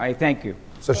 Thank you. I thank you.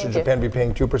 So should Japan be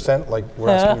paying 2% like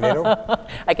we're asking NATO?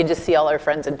 I can just see all our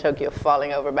friends in Tokyo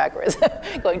falling over backwards,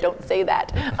 going, don't say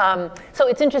that. So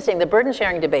it's interesting, the burden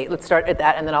sharing debate, let's start at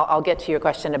that, and then I'll get to your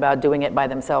question about doing it by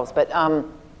themselves. But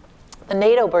the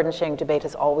NATO burden sharing debate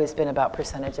has always been about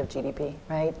percentage of GDP,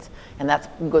 right? And that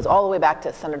goes all the way back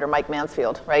to Senator Mike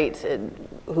Mansfield, right?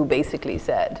 Who basically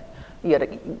said,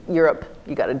 Europe,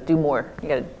 you got to do more. You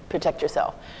got to protect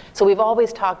yourself. So we've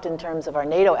always talked in terms of our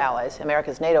NATO allies,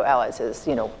 America's NATO allies, as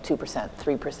 2%,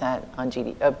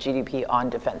 3% of GDP on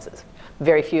defenses.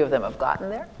 Very few of them have gotten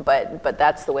there, but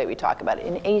that's the way we talk about it.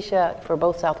 In Asia, for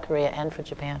both South Korea and for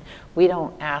Japan, we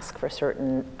don't ask for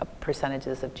certain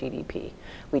percentages of GDP.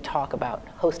 We talk about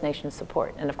host nation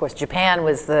support. And of course, Japan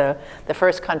was the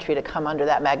first country to come under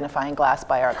that magnifying glass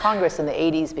by our Congress in the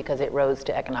 80s because it rose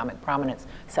to economic prominence.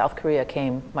 South Korea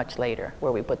came much later,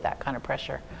 where we put that kind of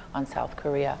pressure on South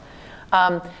Korea.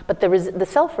 But the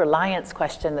self-reliance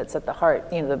question that's at the heart,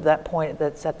 that point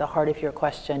that's at the heart of your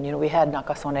question, we had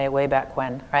Nakasone way back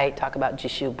when, right? Talk about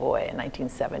Jishu Boy in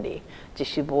 1970.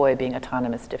 Jishu Boy being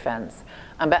autonomous defense.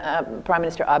 Prime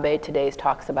Minister Abe today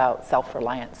talks about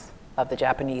self-reliance of the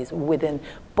Japanese within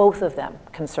both of them,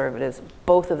 conservatives,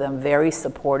 both of them very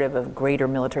supportive of greater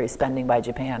military spending by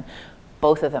Japan,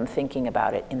 both of them thinking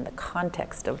about it in the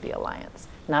context of the alliance.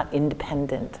 not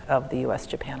independent of the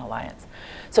US-Japan alliance.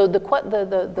 So the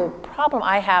problem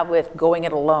I have with going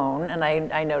it alone, and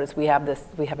I notice we have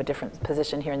a different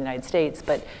position here in the United States,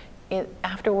 but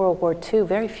after World War II,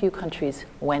 very few countries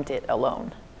went it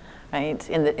alone, right?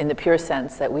 In the pure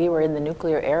sense that we were in the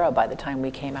nuclear era by the time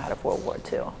we came out of World War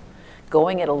II.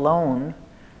 Going it alone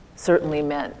certainly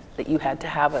meant that you had to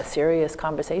have a serious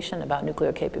conversation about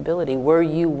nuclear capability. Were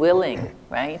you willing,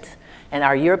 right? And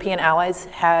our European allies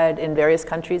had, in various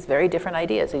countries, very different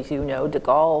ideas. As you know, de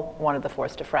Gaulle wanted the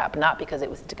force to FRAP, not because it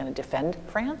was going to defend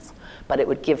France, but it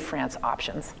would give France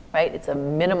options, right? It's a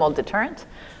minimal deterrent,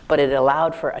 but it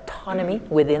allowed for autonomy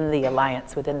within the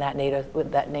alliance, within that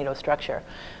NATO structure.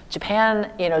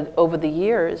 Japan, over the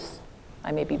years,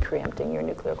 I may be preempting your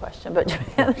nuclear question, but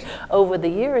Japan, over the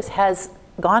years, has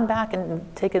gone back and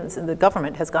the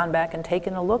government has gone back and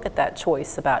taken a look at that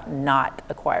choice about not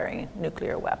acquiring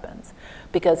nuclear weapons.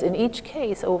 Because in each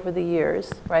case over the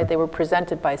years, right, they were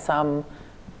presented by some,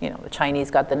 the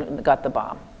Chinese got the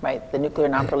bomb, right? The Nuclear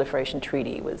Non-Proliferation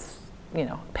Treaty was,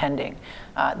 pending,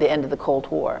 the end of the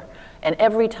Cold War. And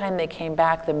every time they came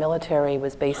back, the military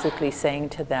was basically saying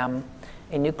to them,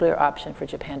 a nuclear option for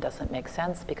Japan doesn't make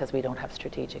sense because we don't have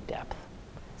strategic depth.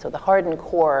 So the hardened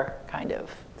core kind of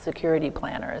security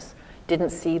planners didn't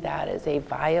see that as a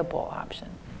viable option.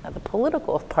 Now the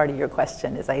political part of your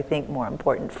question is, I think, more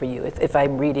important for you, if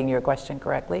I'm reading your question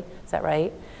correctly. Is that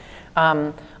right?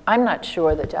 I'm not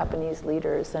sure that Japanese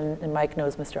leaders, and Mike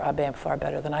knows Mr. Abe far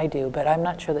better than I do, but I'm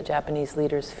not sure that Japanese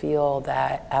leaders feel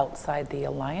that outside the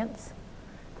alliance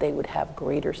they would have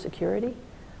greater security,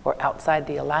 or outside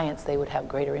the alliance they would have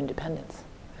greater independence.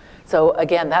 So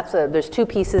again, there's two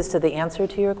pieces to the answer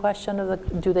to your question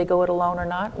of do they go it alone or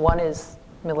not. One is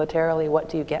militarily, what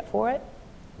do you get for it?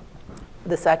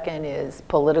 The second is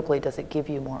politically, does it give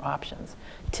you more options?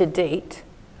 To date,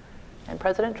 and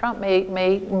President Trump may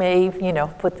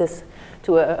put this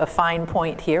to a fine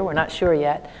point here, we're not sure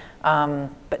yet,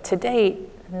 but to date,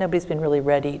 nobody's been really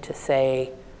ready to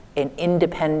say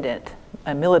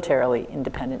a militarily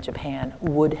independent Japan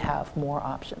would have more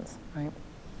options, right?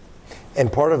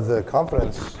 And part of the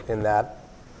confidence in that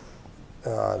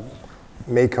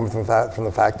may come from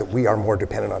the fact that we are more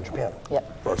dependent on Japan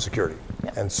for our security.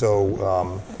 Yep. And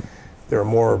so there are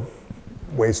more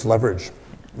ways to leverage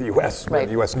the U.S. Right.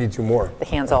 The U.S. needs you more. The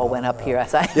hands all went up here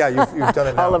as I... Yeah, you've done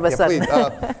it now. All of a sudden.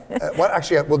 Please.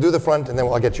 Actually, we'll do the front and then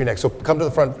I'll get you next. So come to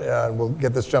the front and we'll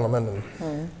get this gentleman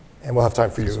and we'll have time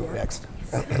for you next.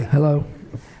 Hello.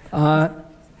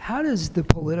 How does the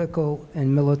political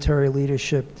and military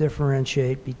leadership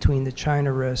differentiate between the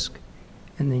China risk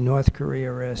and the North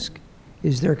Korea risk?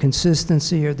 Is there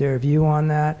consistency or their view on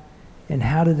that? And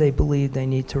how do they believe they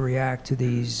need to react to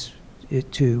these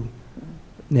two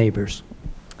neighbors?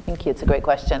 Thank you. It's a great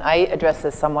question. I address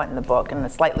this somewhat in the book in a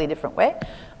slightly different way.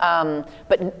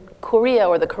 But Korea,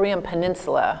 or the Korean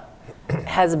Peninsula,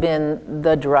 has been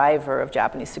the driver of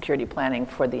Japanese security planning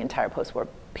for the entire post-war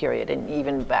period, and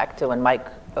even back to when Mike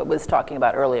was talking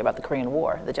about earlier about the Korean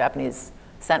War. The Japanese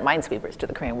sent minesweepers to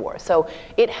the Korean War. So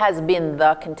it has been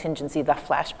the contingency, the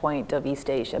flashpoint of East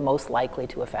Asia most likely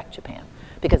to affect Japan,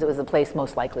 because it was the place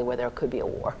most likely where there could be a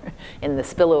war, and the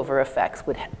spillover effects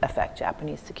would affect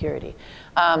Japanese security.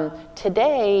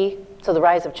 Today, so the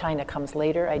rise of China comes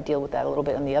later. I deal with that a little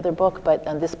bit in the other book, but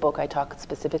in this book I talk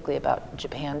specifically about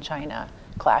Japan-China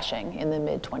clashing in the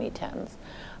mid-2010s.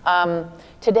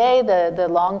 Today, the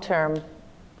long-term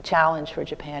challenge for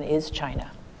Japan is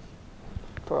China,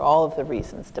 for all of the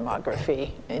reasons: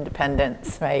 demography,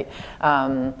 independence, right?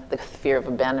 The fear of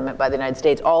abandonment by the United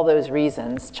States, all those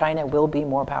reasons. China will be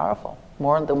more powerful,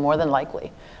 more than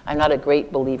likely. I'm not a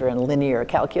great believer in linear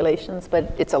calculations,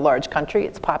 but it's a large country,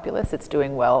 it's populous, it's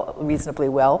doing well, reasonably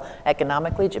well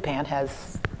economically. Japan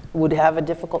would have a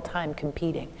difficult time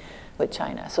competing with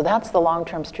China. So that's the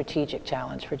long-term strategic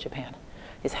challenge for Japan,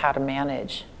 is how to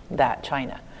manage that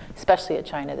China, especially a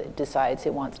China that decides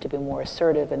it wants to be more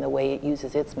assertive in the way it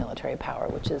uses its military power,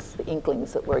 which is the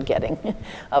inklings that we're getting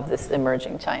of this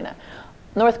emerging China.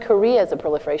 North Korea is a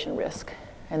proliferation risk,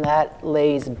 and that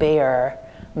lays bare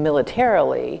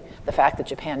militarily the fact that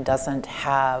Japan doesn't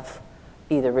have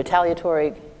either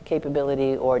retaliatory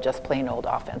capability or just plain old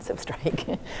offensive strike.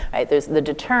 Right? There's the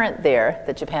deterrent there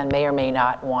that Japan may or may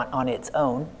not want on its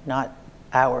own, not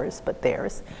ours, but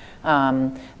theirs.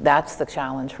 That's the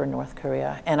challenge for North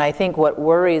Korea. And I think what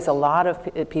worries a lot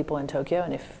of people in Tokyo,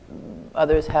 and if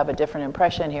others have a different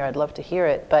impression here, I'd love to hear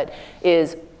it, but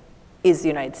is the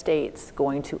United States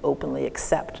going to openly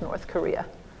accept North Korea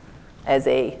as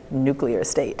a nuclear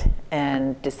state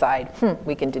and decide,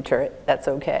 we can deter it, that's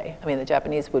okay. I mean, the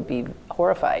Japanese would be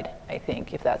horrified, I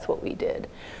think, if that's what we did.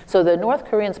 So the North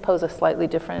Koreans pose a slightly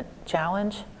different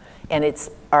challenge, and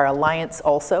our alliance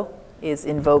also is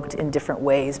invoked in different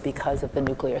ways because of the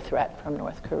nuclear threat from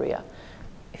North Korea.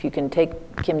 If you can take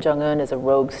Kim Jong-un as a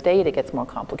rogue state, it gets more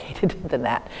complicated than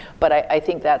that. But I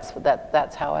think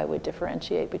that's how I would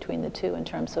differentiate between the two in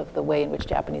terms of the way in which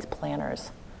Japanese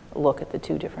planners look at the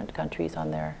two different countries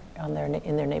in their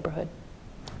neighborhood.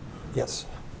 Yes.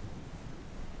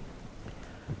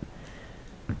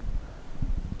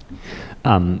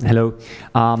 Hello.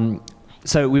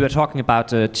 So we were talking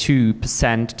about a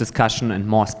 2% discussion and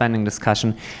more spending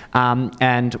discussion,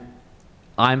 and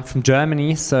I'm from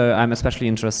Germany, so I'm especially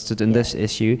interested in this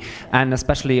issue, and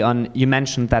especially on, you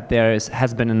mentioned that there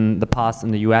has been in the past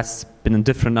in the US been a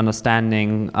different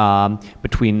understanding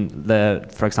between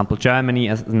for example, Germany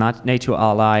as a NATO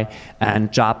ally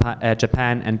and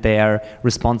Japan and their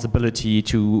responsibility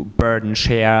to burden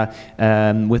share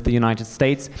with the United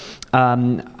States.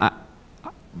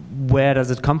 Where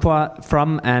does it come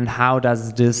from, and how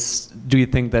do you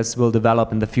think this will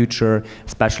develop in the future,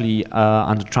 especially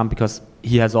under Trump, because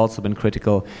he has also been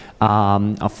critical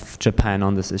of Japan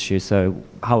on this issue, so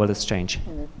how will this change?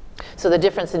 Mm-hmm. So the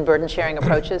difference in burden sharing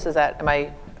approaches,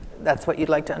 that's what you'd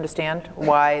like to understand,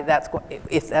 why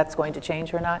if that's going to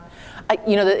change or not?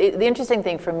 The interesting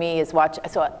thing for me is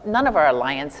so none of our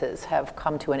alliances have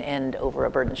come to an end over a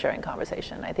burden sharing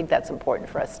conversation. I think that's important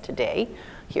for us today,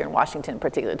 here in Washington in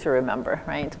particular, to remember,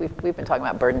 right? We've been talking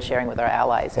about burden sharing with our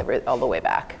allies all the way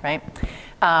back, right?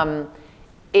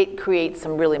 It creates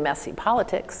some really messy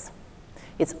politics.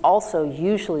 It's also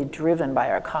usually driven by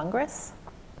our Congress,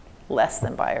 less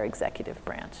than by our executive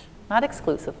branch. Not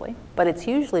exclusively, but it's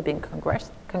usually been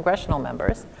congressional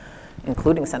members,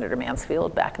 including Senator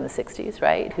Mansfield back in the 60s,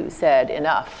 right, who said,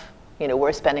 enough,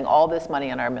 we're spending all this money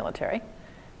on our military.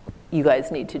 You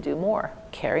guys need to do more,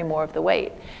 carry more of the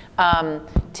weight.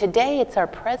 Today, it's our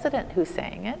president who's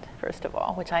saying it, first of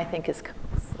all, which I think is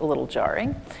a little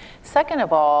jarring. Second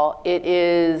of all, it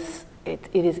is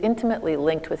intimately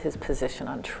linked with his position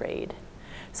on trade.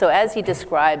 So as he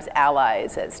describes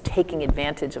allies as taking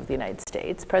advantage of the United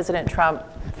States, President Trump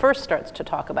first starts to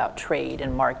talk about trade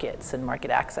and markets and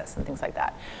market access and things like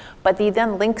that. But he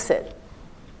then links it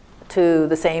to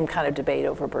the same kind of debate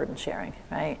over burden sharing,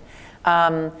 right?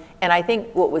 And I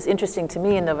think what was interesting to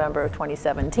me in November of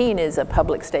 2017 is a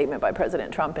public statement by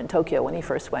President Trump in Tokyo when he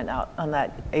first went out on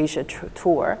that Asia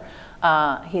tour.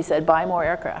 He said, buy more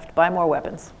aircraft, buy more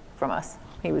weapons from us.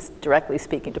 He was directly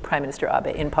speaking to Prime Minister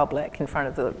Abe in public in front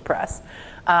of the press.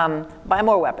 Buy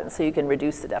more weapons so you can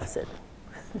reduce the deficit.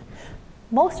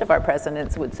 Most of our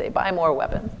presidents would say, buy more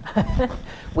weapons.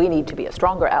 We need to be a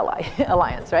stronger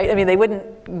alliance, right? I mean, they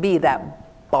wouldn't be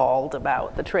that bald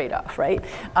about the trade-off, right?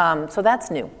 So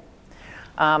that's new.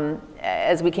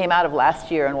 As we came out of last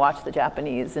year and watched the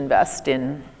Japanese invest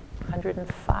in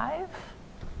 105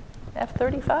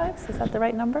 F-35s, is that the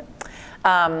right number?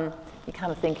 You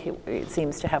kind of think it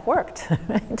seems to have worked,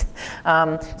 right?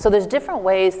 So there's different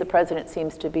ways the president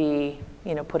seems to be,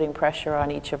 putting pressure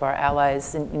on each of our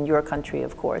allies. In your country,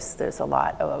 of course, there's a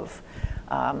lot of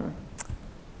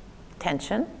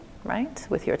tension, right,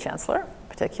 with your chancellor in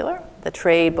particular.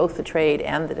 Both the trade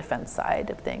and the defense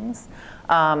side of things.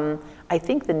 I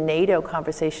think the NATO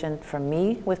conversation for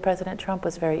me with President Trump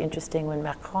was very interesting when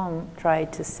Macron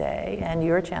tried to say, and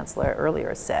your chancellor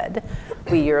earlier said,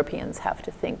 we Europeans have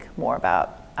to think more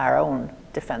about our own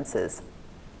defenses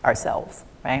ourselves,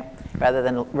 right? Rather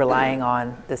than relying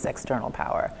on this external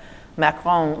power.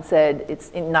 Macron said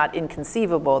it's not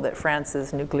inconceivable that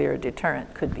France's nuclear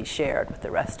deterrent could be shared with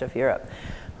the rest of Europe.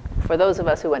 For those of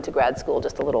us who went to grad school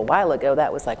just a little while ago,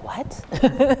 that was like, what?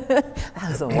 That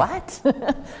was a what?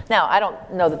 Now, I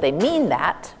don't know that they mean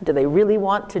that. Do they really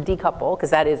want to decouple? Because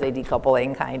that is a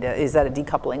decoupling is that a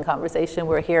decoupling conversation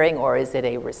we're hearing, or is it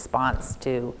a response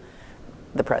to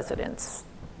the president's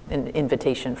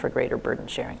invitation for greater burden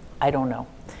sharing? I don't know.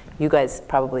 You guys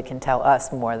probably can tell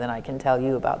us more than I can tell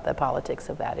you about the politics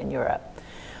of that in Europe.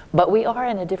 But we are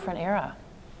in a different era,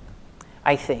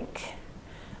 I think.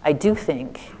 I do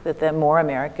think that the more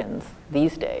Americans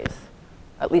these days,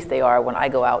 at least they are when I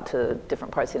go out to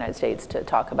different parts of the United States to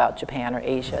talk about Japan or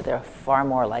Asia, they're far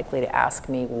more likely to ask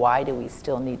me, why do we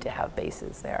still need to have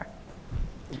bases there?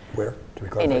 Where? To be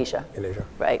clarify? In Asia. In Asia.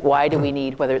 Right. Why do we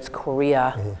need, whether it's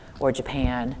Korea or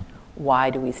Japan,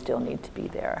 why do we still need to be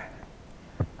there?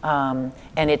 And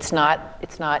it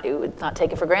would not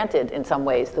take it for granted in some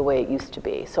ways the way it used to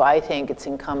be. So I think it's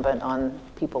incumbent on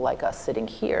people like us sitting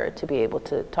here to be able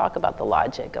to talk about the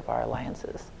logic of our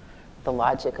alliances, the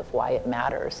logic of why it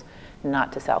matters,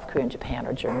 not to South Korea and Japan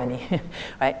or Germany,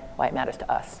 right? Why it matters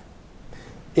to us.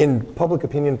 In public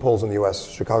opinion polls in the U.S.,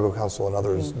 Chicago Council and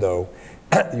others, though,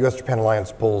 the U.S.-Japan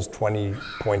alliance polls 20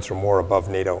 points or more above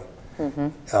NATO.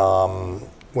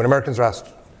 When Americans are asked,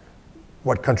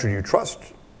 what country do you trust?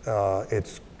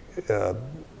 It's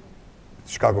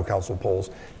Chicago Council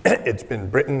polls. It's been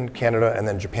Britain, Canada, and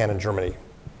then Japan and Germany.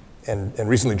 And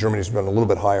recently Germany's been a little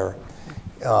bit higher.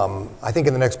 I think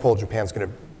in the next poll, Japan's going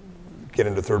to get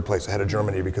into third place ahead of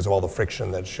Germany because of all the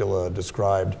friction that Sheila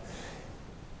described.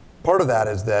 Part of that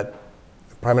is that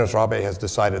Prime Minister Abe has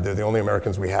decided they're the only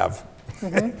Americans we have.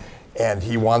 And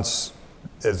he wants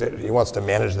to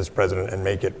manage this president and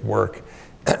make it work.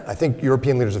 I think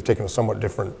European leaders have taken a somewhat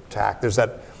different tack. There's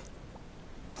that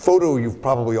photo you've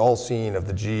probably all seen of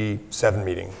the G7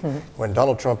 meeting when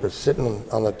Donald Trump is sitting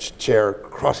on the chair,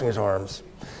 crossing his arms,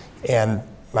 and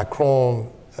Macron,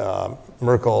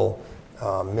 Merkel,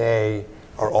 May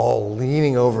are all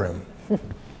leaning over him.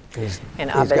 He's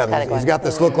got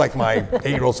this look like my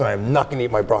 8-year-old son, I'm not gonna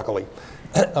eat my broccoli.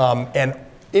 And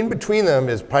in between them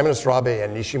is Prime Minister Abe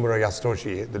and Nishimura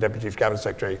Yasutoshi, the Deputy Chief Cabinet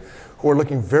Secretary, who are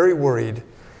looking very worried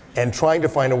and trying to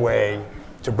find a way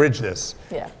to bridge this.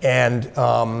 Yeah. And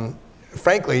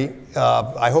frankly,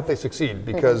 I hope they succeed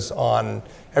because on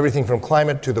everything from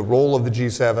climate to the role of the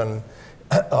G7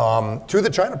 to the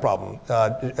China problem,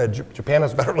 Japan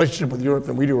has a better relationship with Europe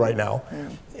than we do right now.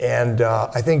 And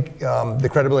I think the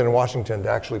credibility in Washington to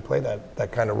actually play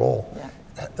that kind of role.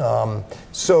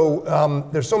 So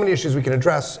there's so many issues we can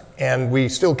address, and we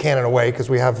still can in a way because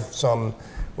we have some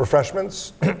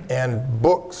refreshments and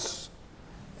books,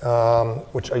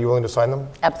 which are you willing to sign them?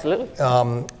 Absolutely.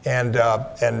 And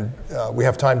we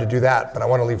have time to do that, but I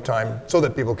want to leave time so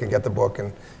that people can get the book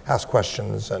and ask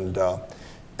questions and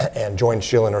join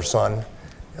Sheila and her son,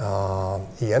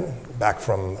 Ian, back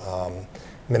from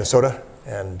Minnesota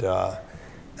and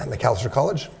Macalester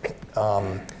College.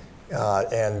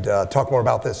 And talk more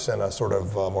about this in a sort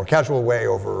of more casual way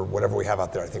over whatever we have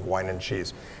out there, I think wine and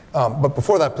cheese. But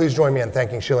before that, please join me in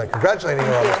thanking Sheila and congratulating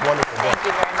her on this wonderful book. Thank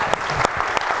you very much.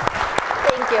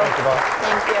 Thank you. Thank you, Bob.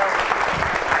 Thank you.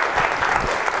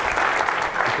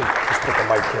 You can just put the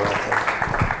mic here, I think.